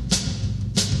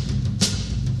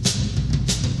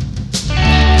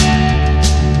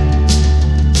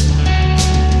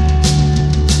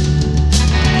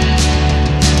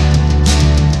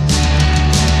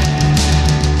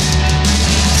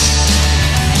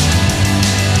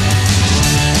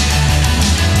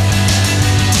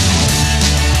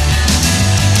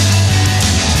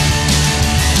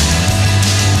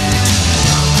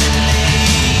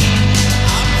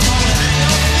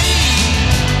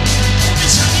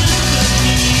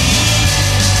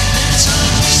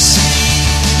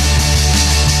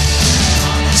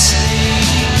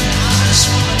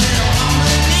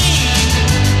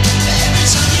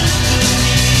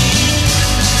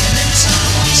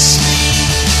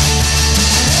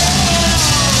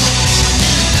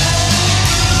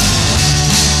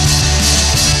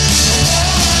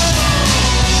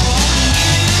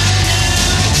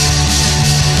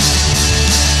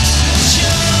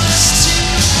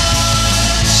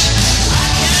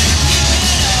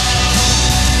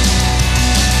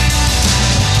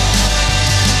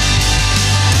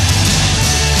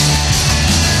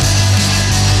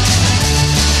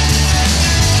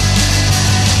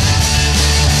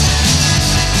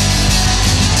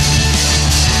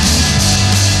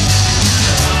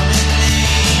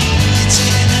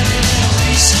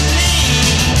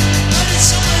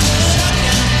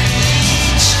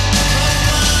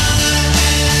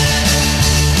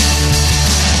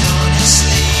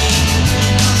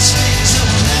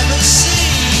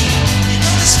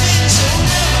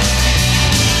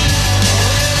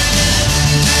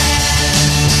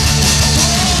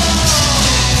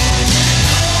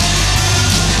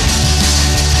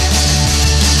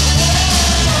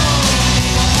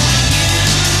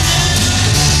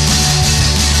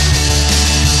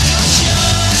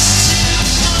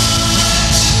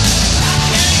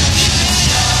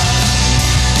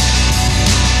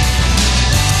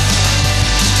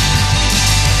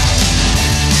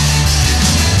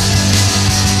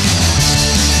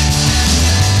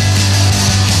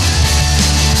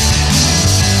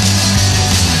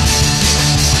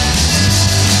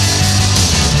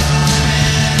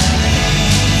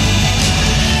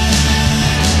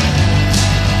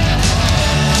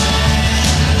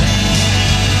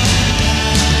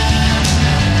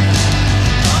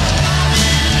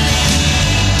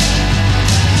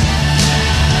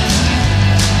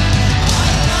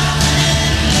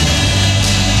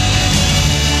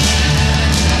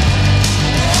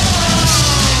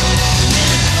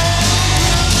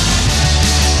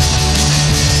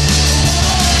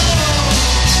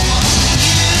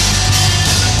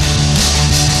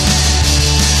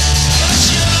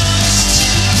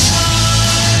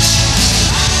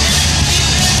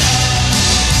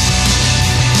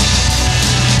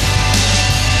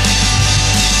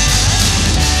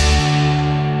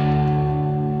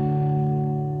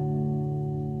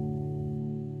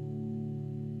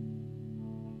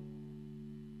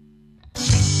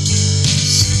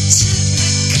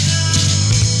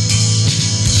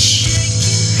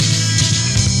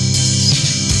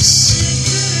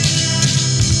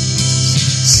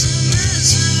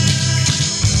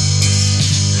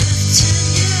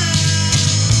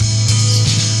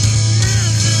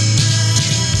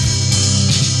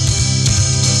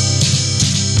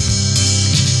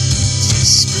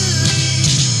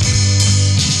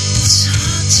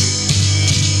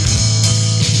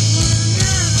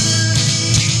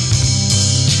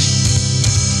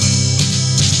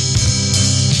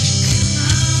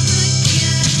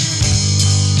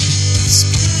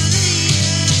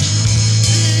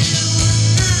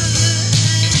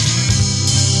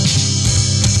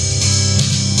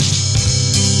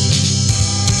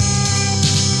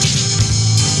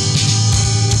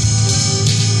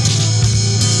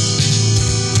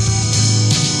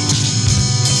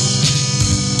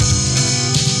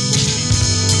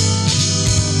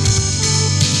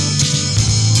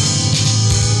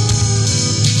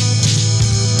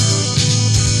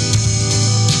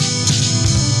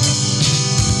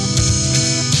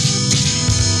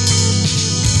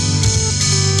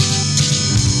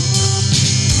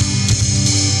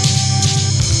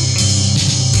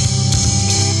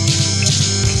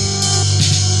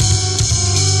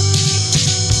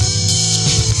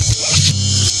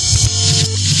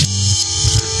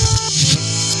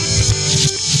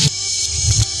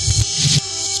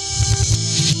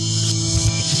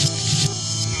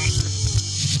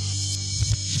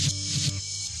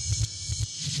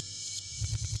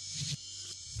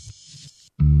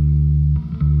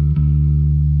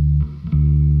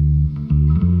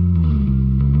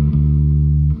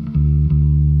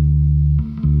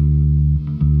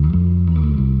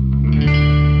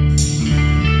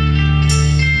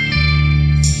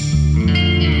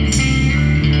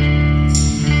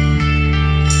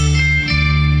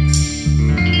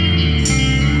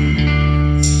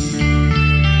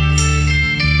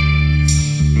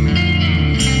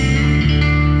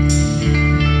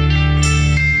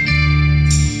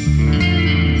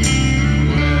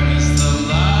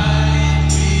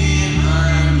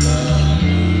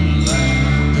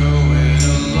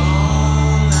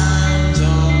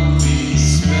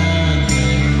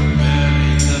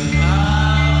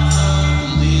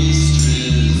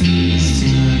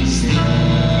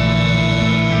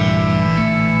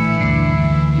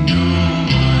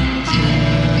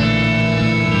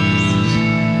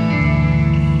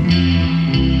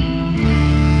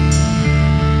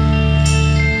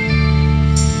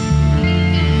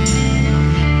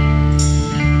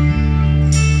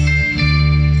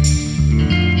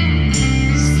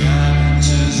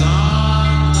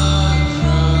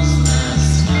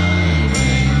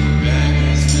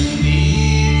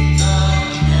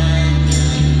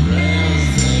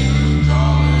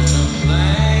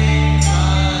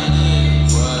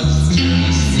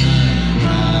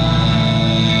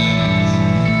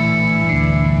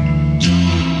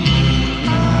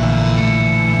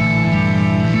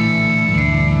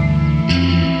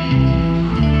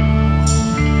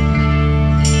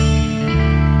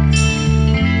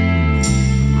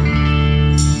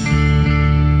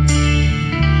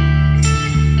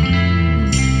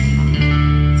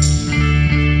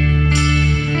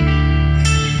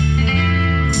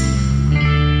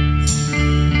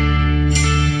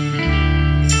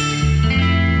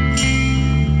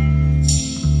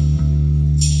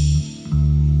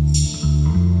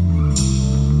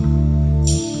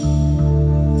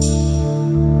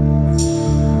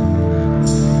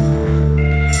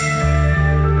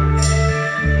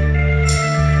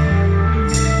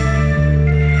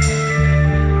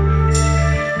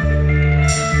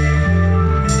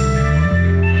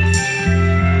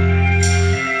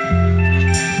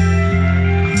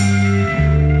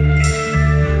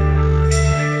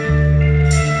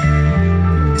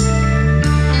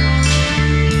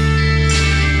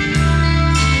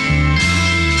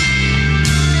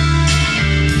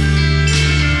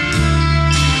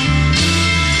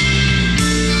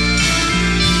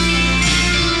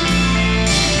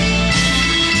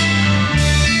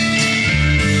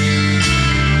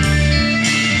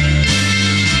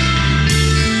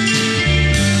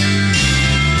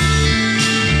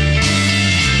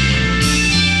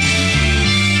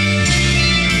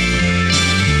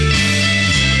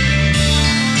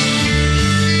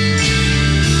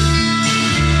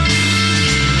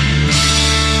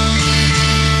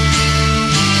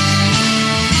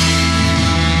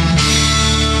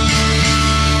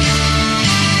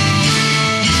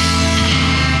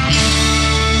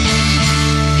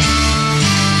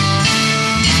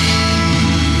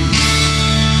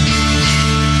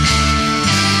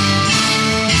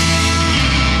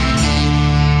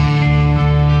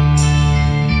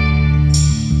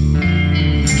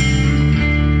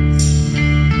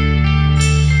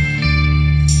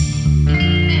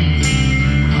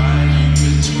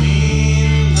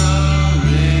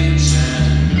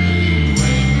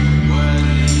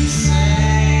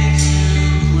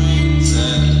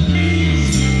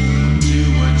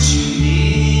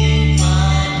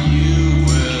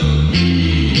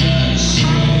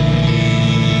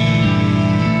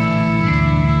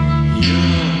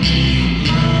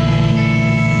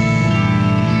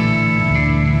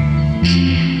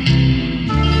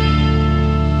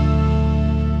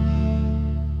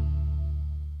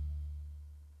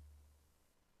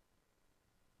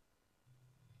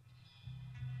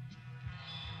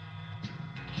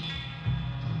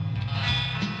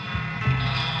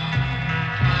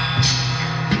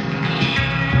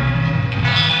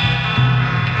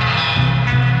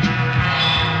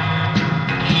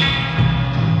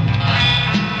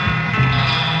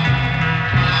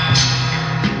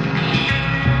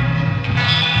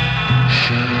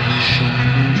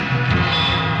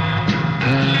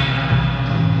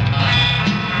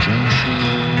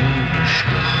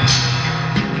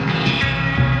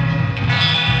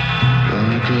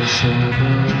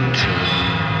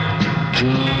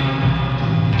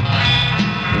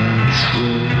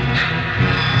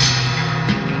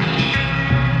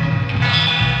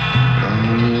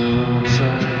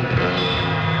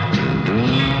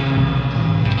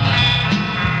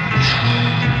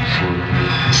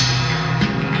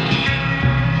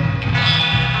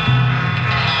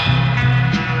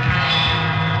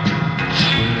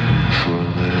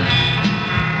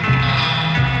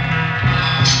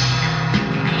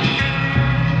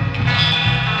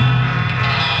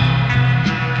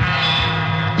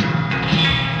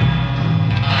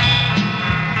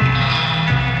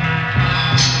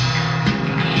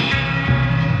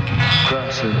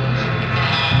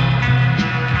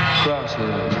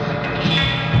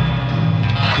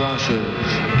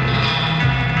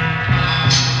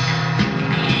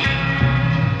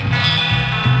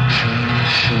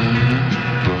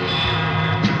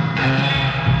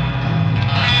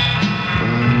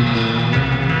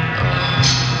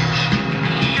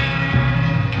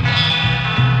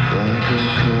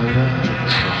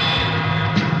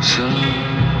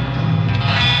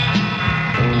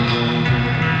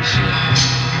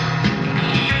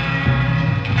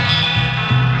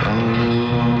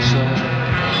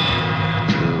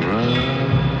Run.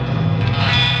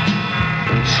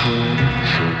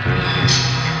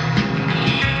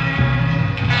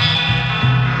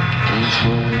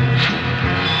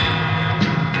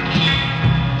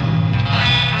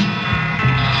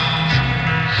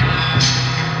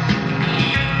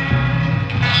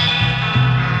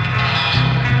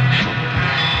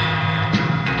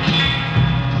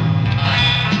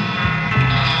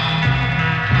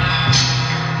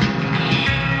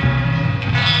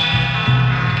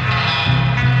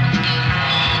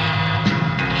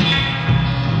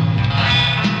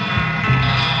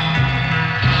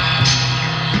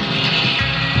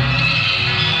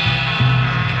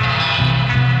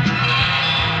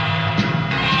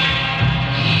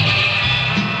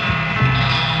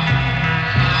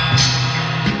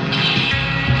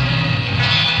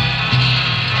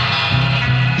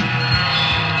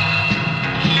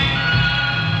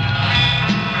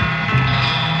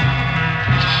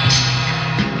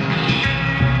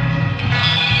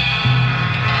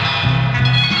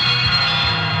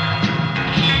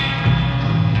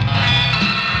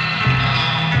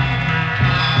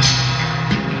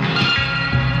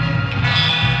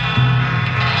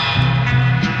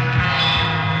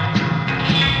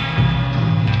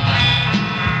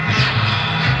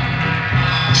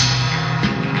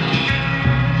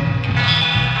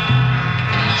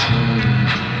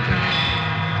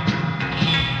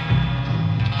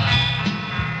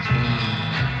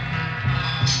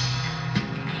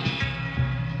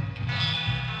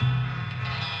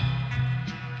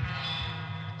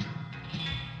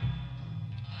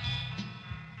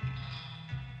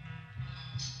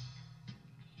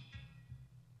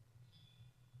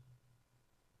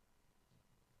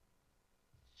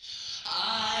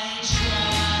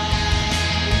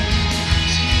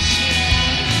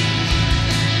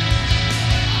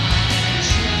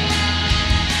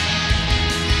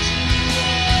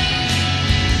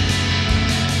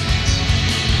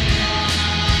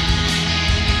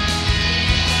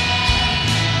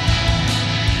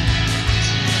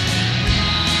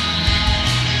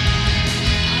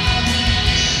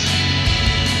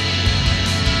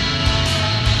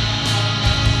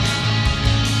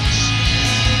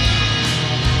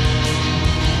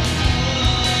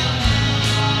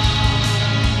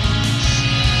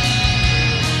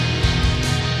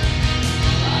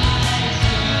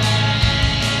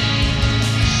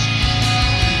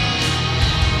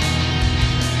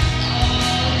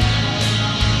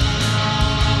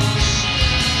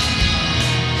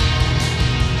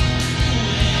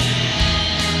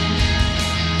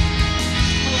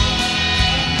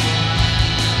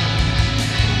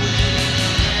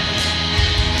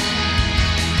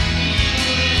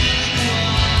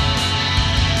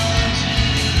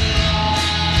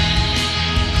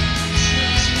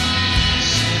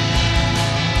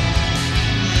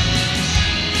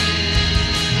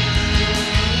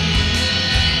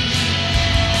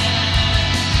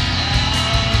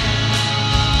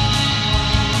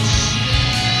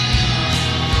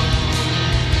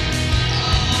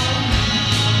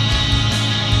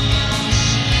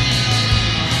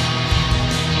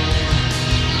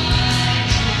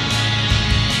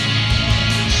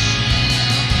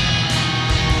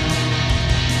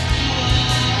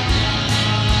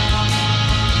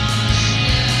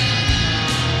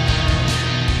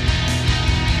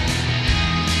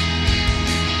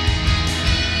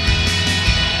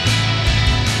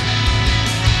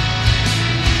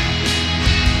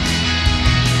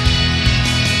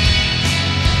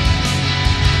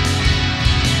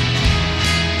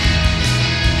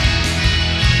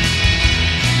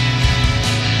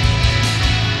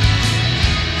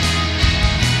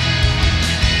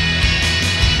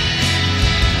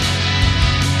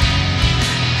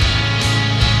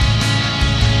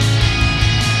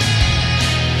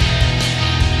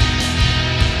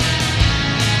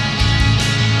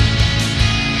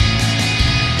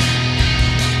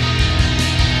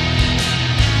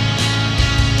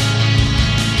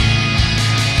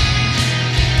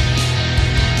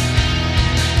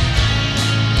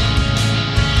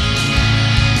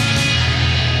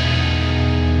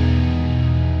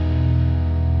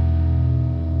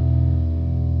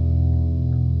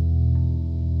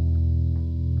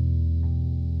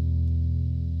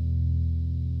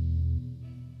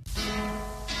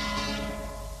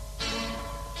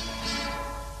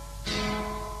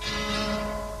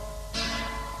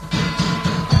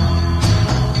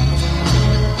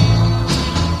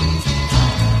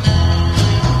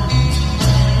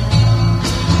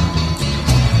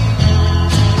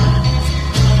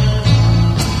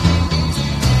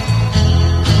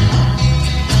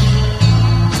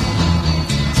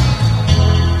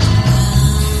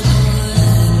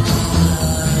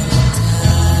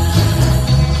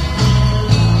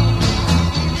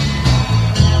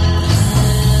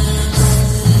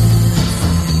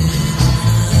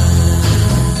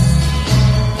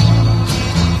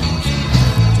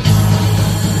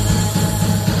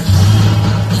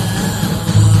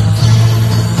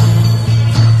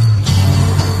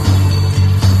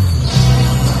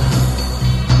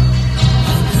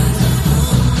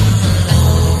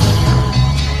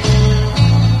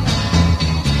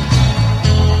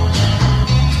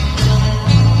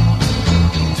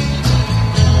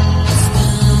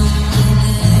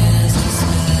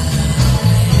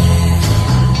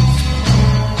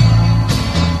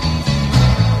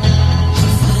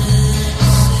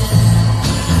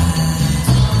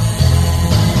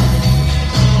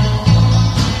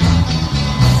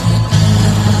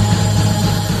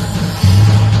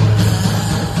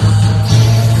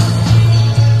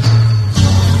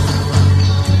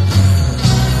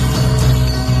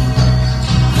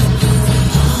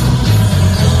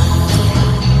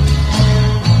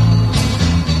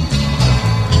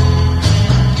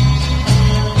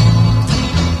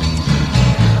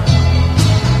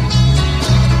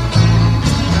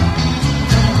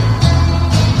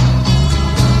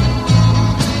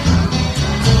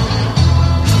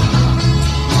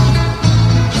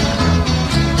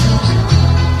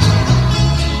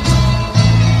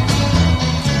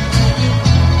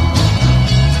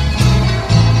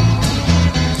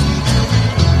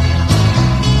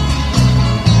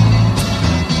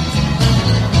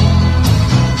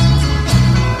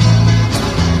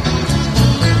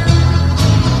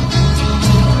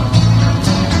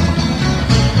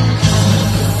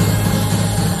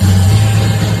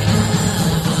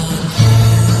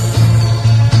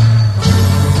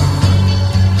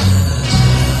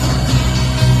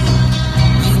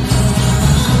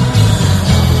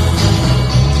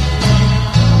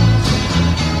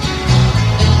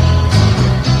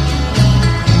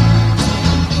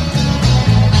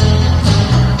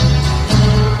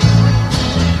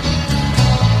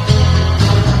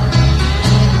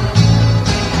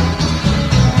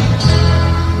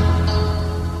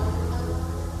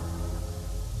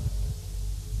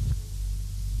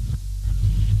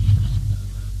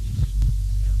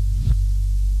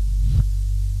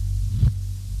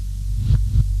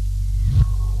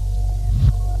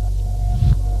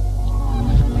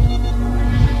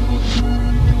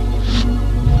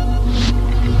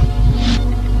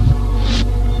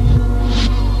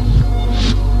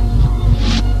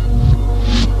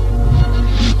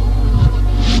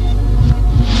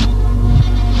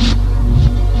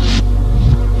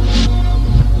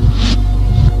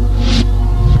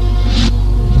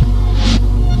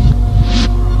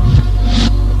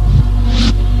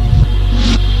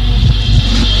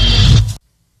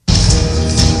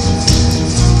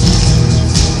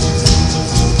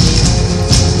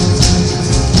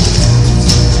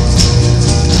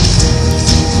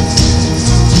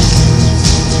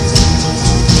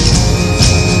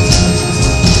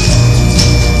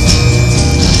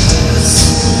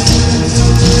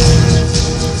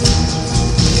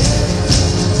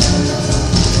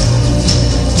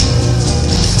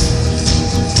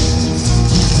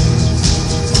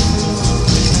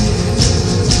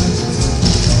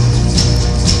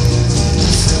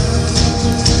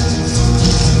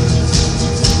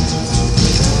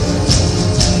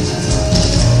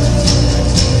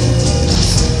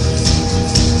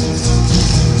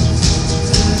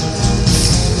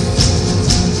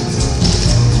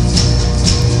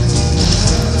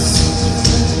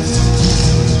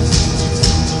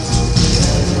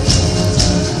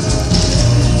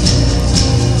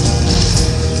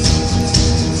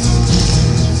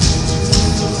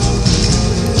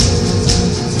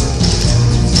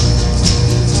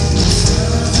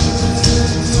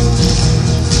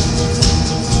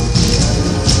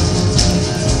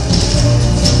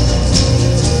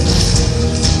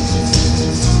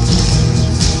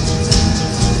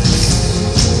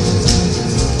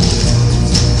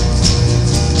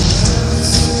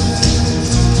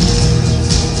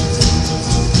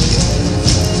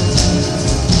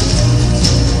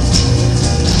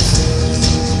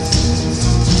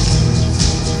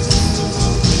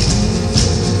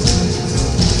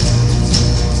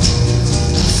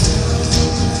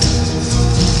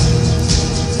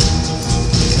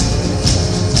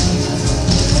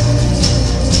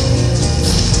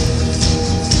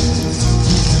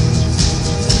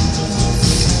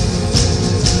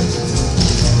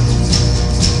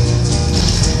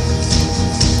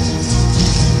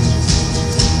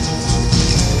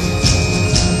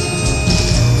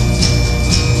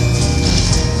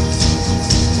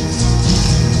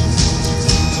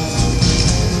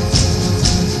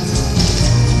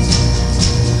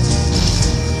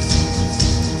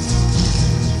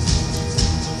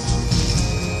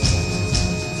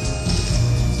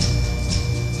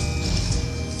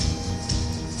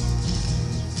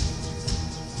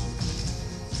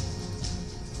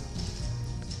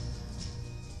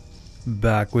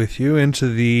 Back with you into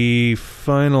the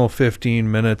final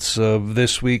 15 minutes of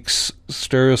this week's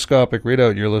Stereoscopic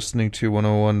Readout. You're listening to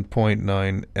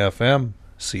 101.9 FM,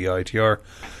 CITR.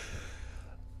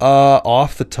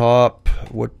 Off the top,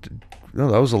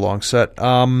 that was a long set.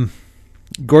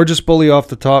 Gorgeous Bully off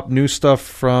the top. New stuff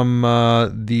from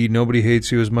the Nobody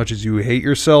Hates You As Much As You Hate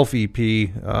Yourself EP.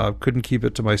 Couldn't keep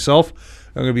it to myself.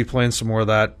 I'm going to be playing some more of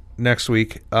that next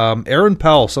week. Aaron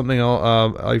Powell, something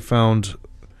I found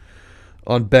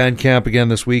on Bandcamp again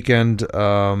this weekend.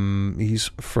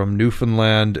 He's from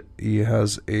Newfoundland. He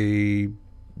has a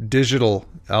digital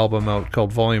album out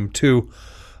called Volume 2.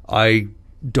 I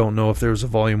don't know if there's a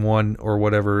Volume 1 or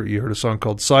whatever. You heard a song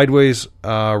called Sideways.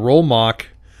 Roll Mock.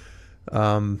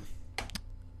 One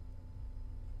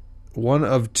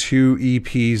of 2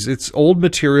 EPs. It's old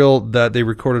material that they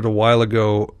recorded a while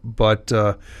ago, but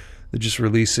they're just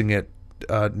releasing it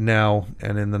now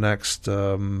and in the next...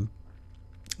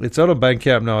 it's out on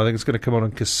Bandcamp now. I think it's going to come out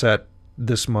on cassette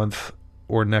this month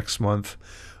or next month,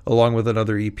 along with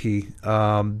another EP.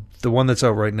 The one that's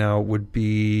out right now would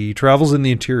be Travels in the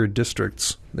Interior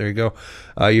Districts. There you go.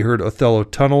 You heard Othello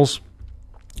Tunnels,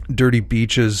 Dirty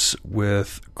Beaches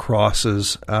with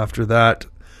Crosses after that.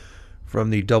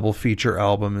 From the double feature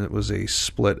album, it was a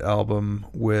split album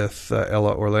with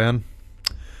Ella Orlan.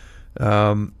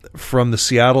 From the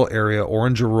Seattle area,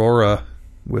 Orange Aurora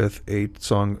with a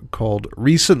song called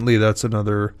Recently. That's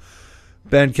another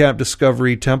Bandcamp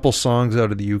discovery. Temple Songs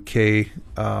out of the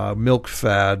UK. Milk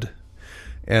Fad.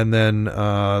 And then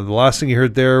the last thing you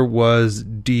heard there was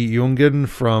Die Jungen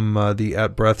from the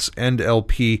At Breath's End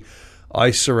LP,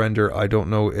 I Surrender. I don't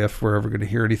know if we're ever going to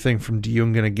hear anything from Die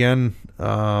Jungen again.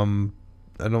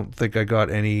 I don't think I got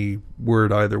any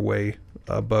word either way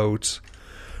about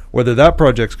whether that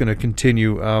project's going to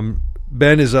continue.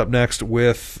 Ben is up next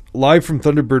with live from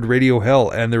Thunderbird Radio Hell,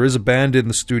 and there is a band in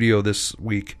the studio this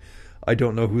week. I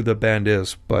don't know who the band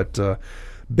is, but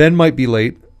Ben might be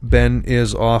late. Ben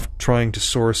is off trying to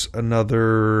source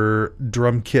another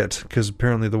drum kit because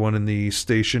apparently the one in the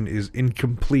station is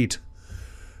incomplete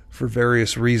for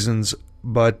various reasons.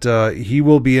 But he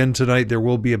will be in tonight. There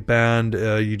will be a band.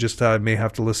 You just may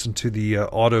have to listen to the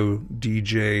auto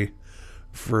DJ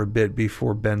for a bit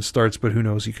before Ben starts, but who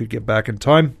knows? He could get back in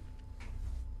time.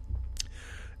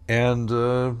 And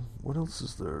what else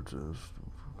is there?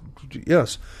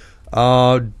 Yes.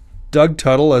 Doug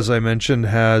Tuttle, as I mentioned,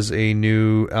 has a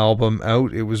new album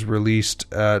out. It was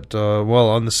released at,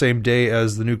 on the same day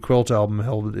as the new Quilt album,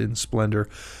 Held in Splendor.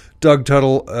 Doug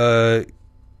Tuttle,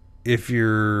 if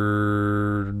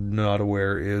you're not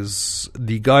aware, is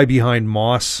the guy behind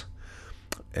Moss.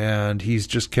 And he's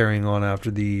just carrying on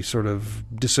after the sort of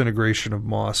disintegration of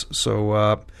Moss.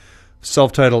 So,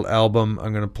 self-titled album.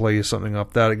 I'm going to play you something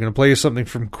off that. I'm going to play you something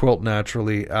from Quilt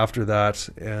naturally after that,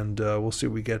 and we'll see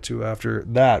what we get to after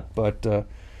that. But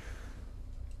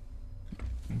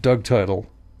Doug Tuttle,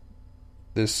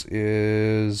 this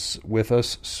is With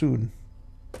Us Soon.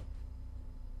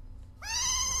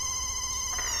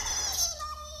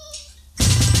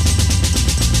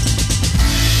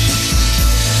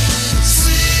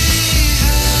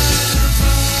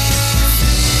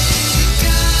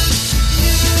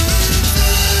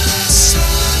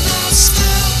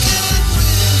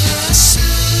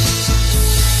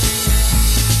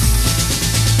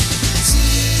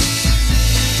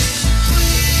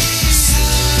 Please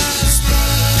have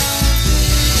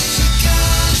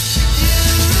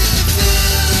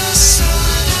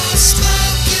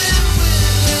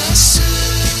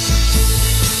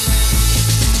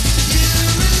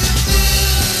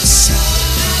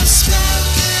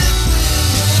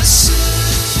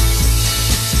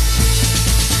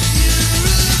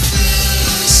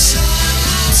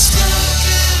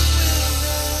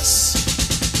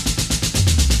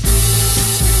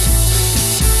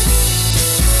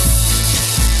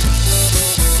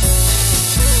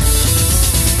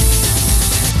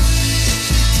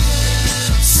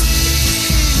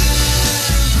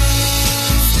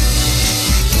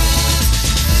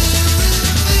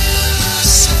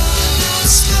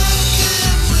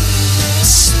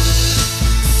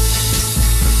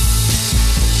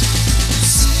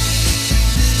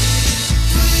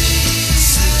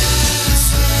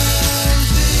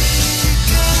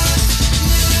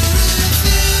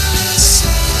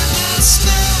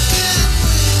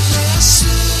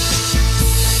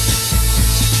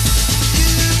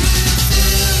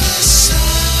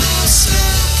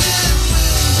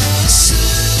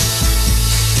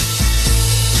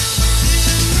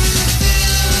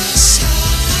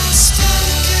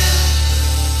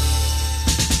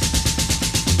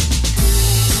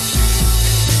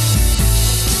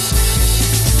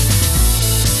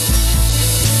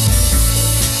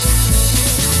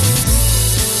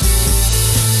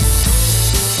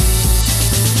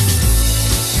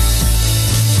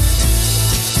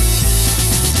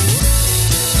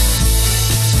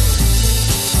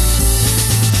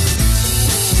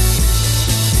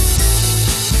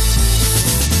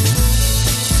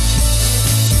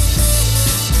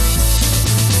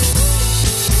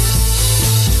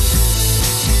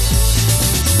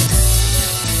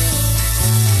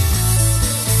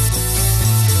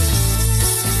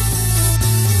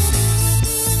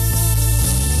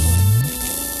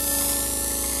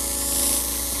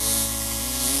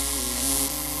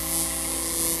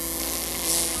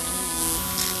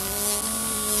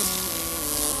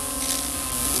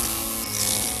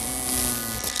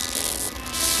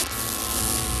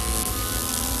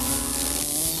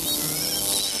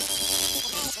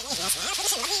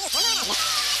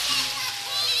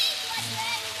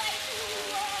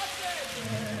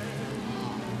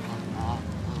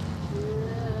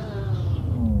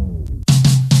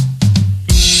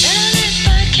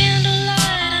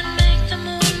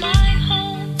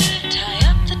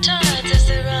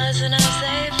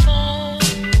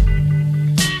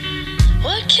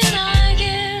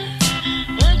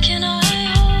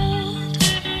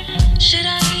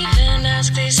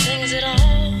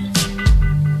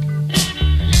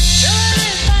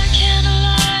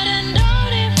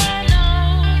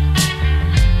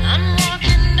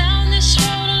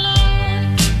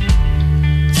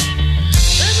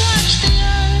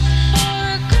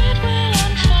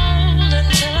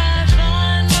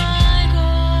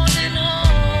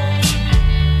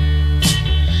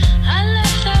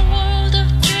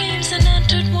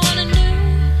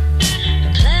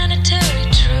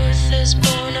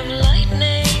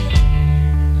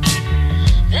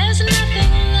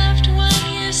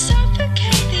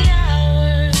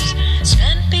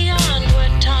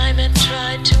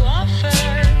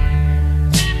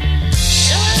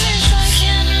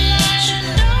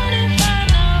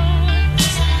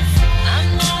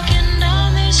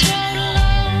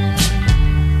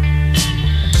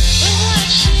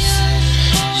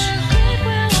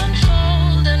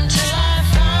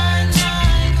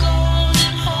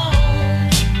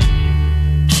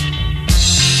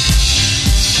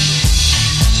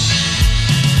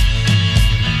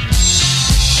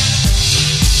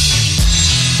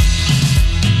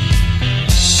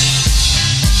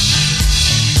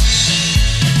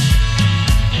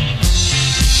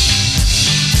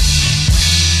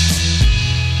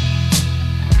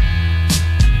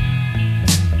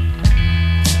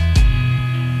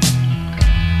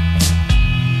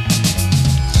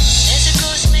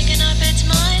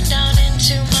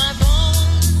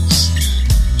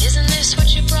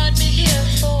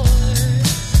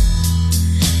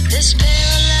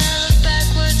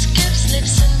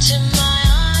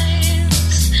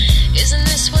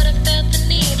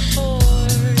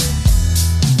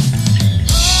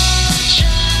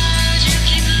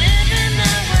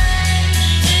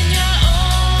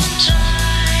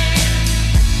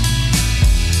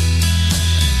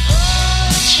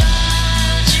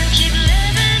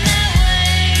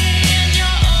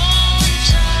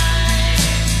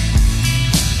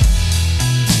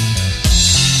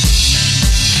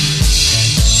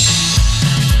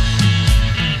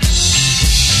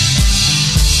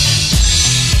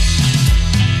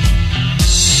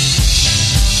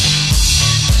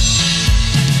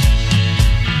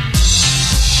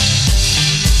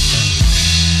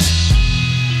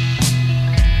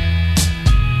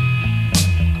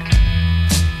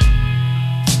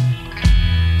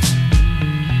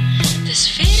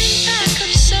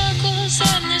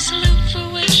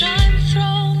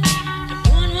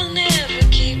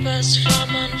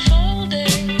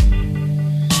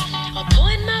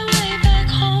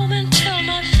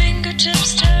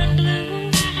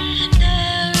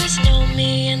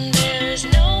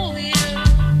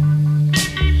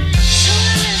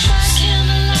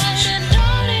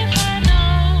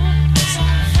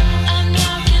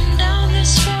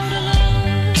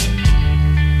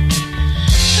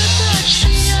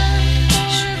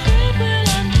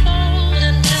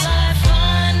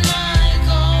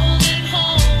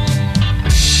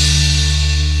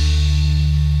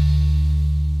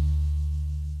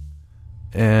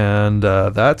And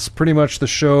that's pretty much the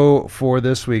show for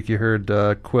this week. You heard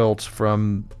Quilt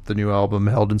from the new album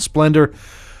Held in Splendor.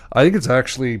 I think it's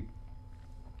actually,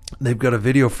 they've got a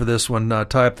video for this one,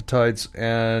 Tie Up the Tides,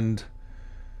 and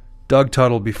Doug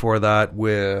Tuttle before that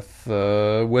with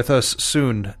Us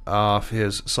Soon off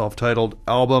his self-titled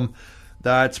album.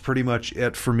 That's pretty much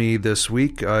it for me this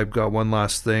week. I've got one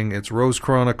last thing. It's Rose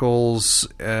Chronicles.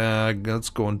 That's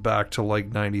going back to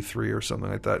like 93 or something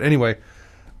like that. Anyway,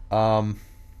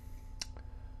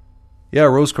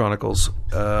 Rose Chronicles.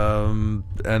 And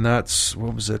that's,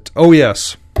 what was it? Oh,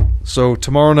 yes. So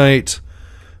tomorrow night,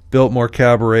 Biltmore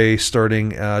Cabaret starting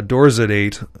doors at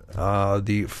 8.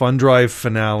 The Fun Drive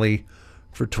finale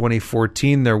for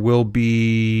 2014. There will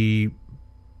be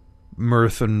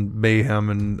mirth and mayhem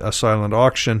and a silent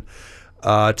auction.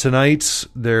 Tonight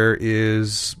there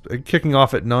is kicking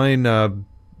off at 9.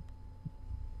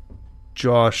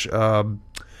 Josh,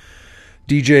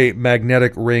 DJ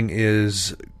Magnetic Ring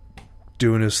is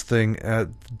doing his thing at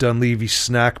Dunleavy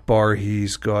Snack Bar.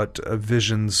 He's got a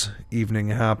Visions evening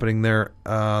happening there.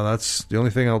 That's the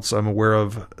only thing else I'm aware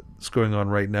of that's going on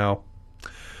right now.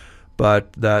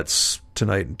 But that's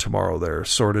tonight and tomorrow there,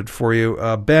 sorted for you.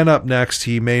 Ben up next.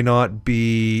 He may not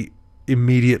be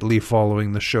immediately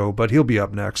following the show, but he'll be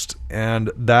up next. And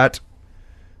that,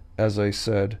 as I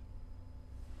said,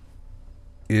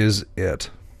 is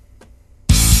it.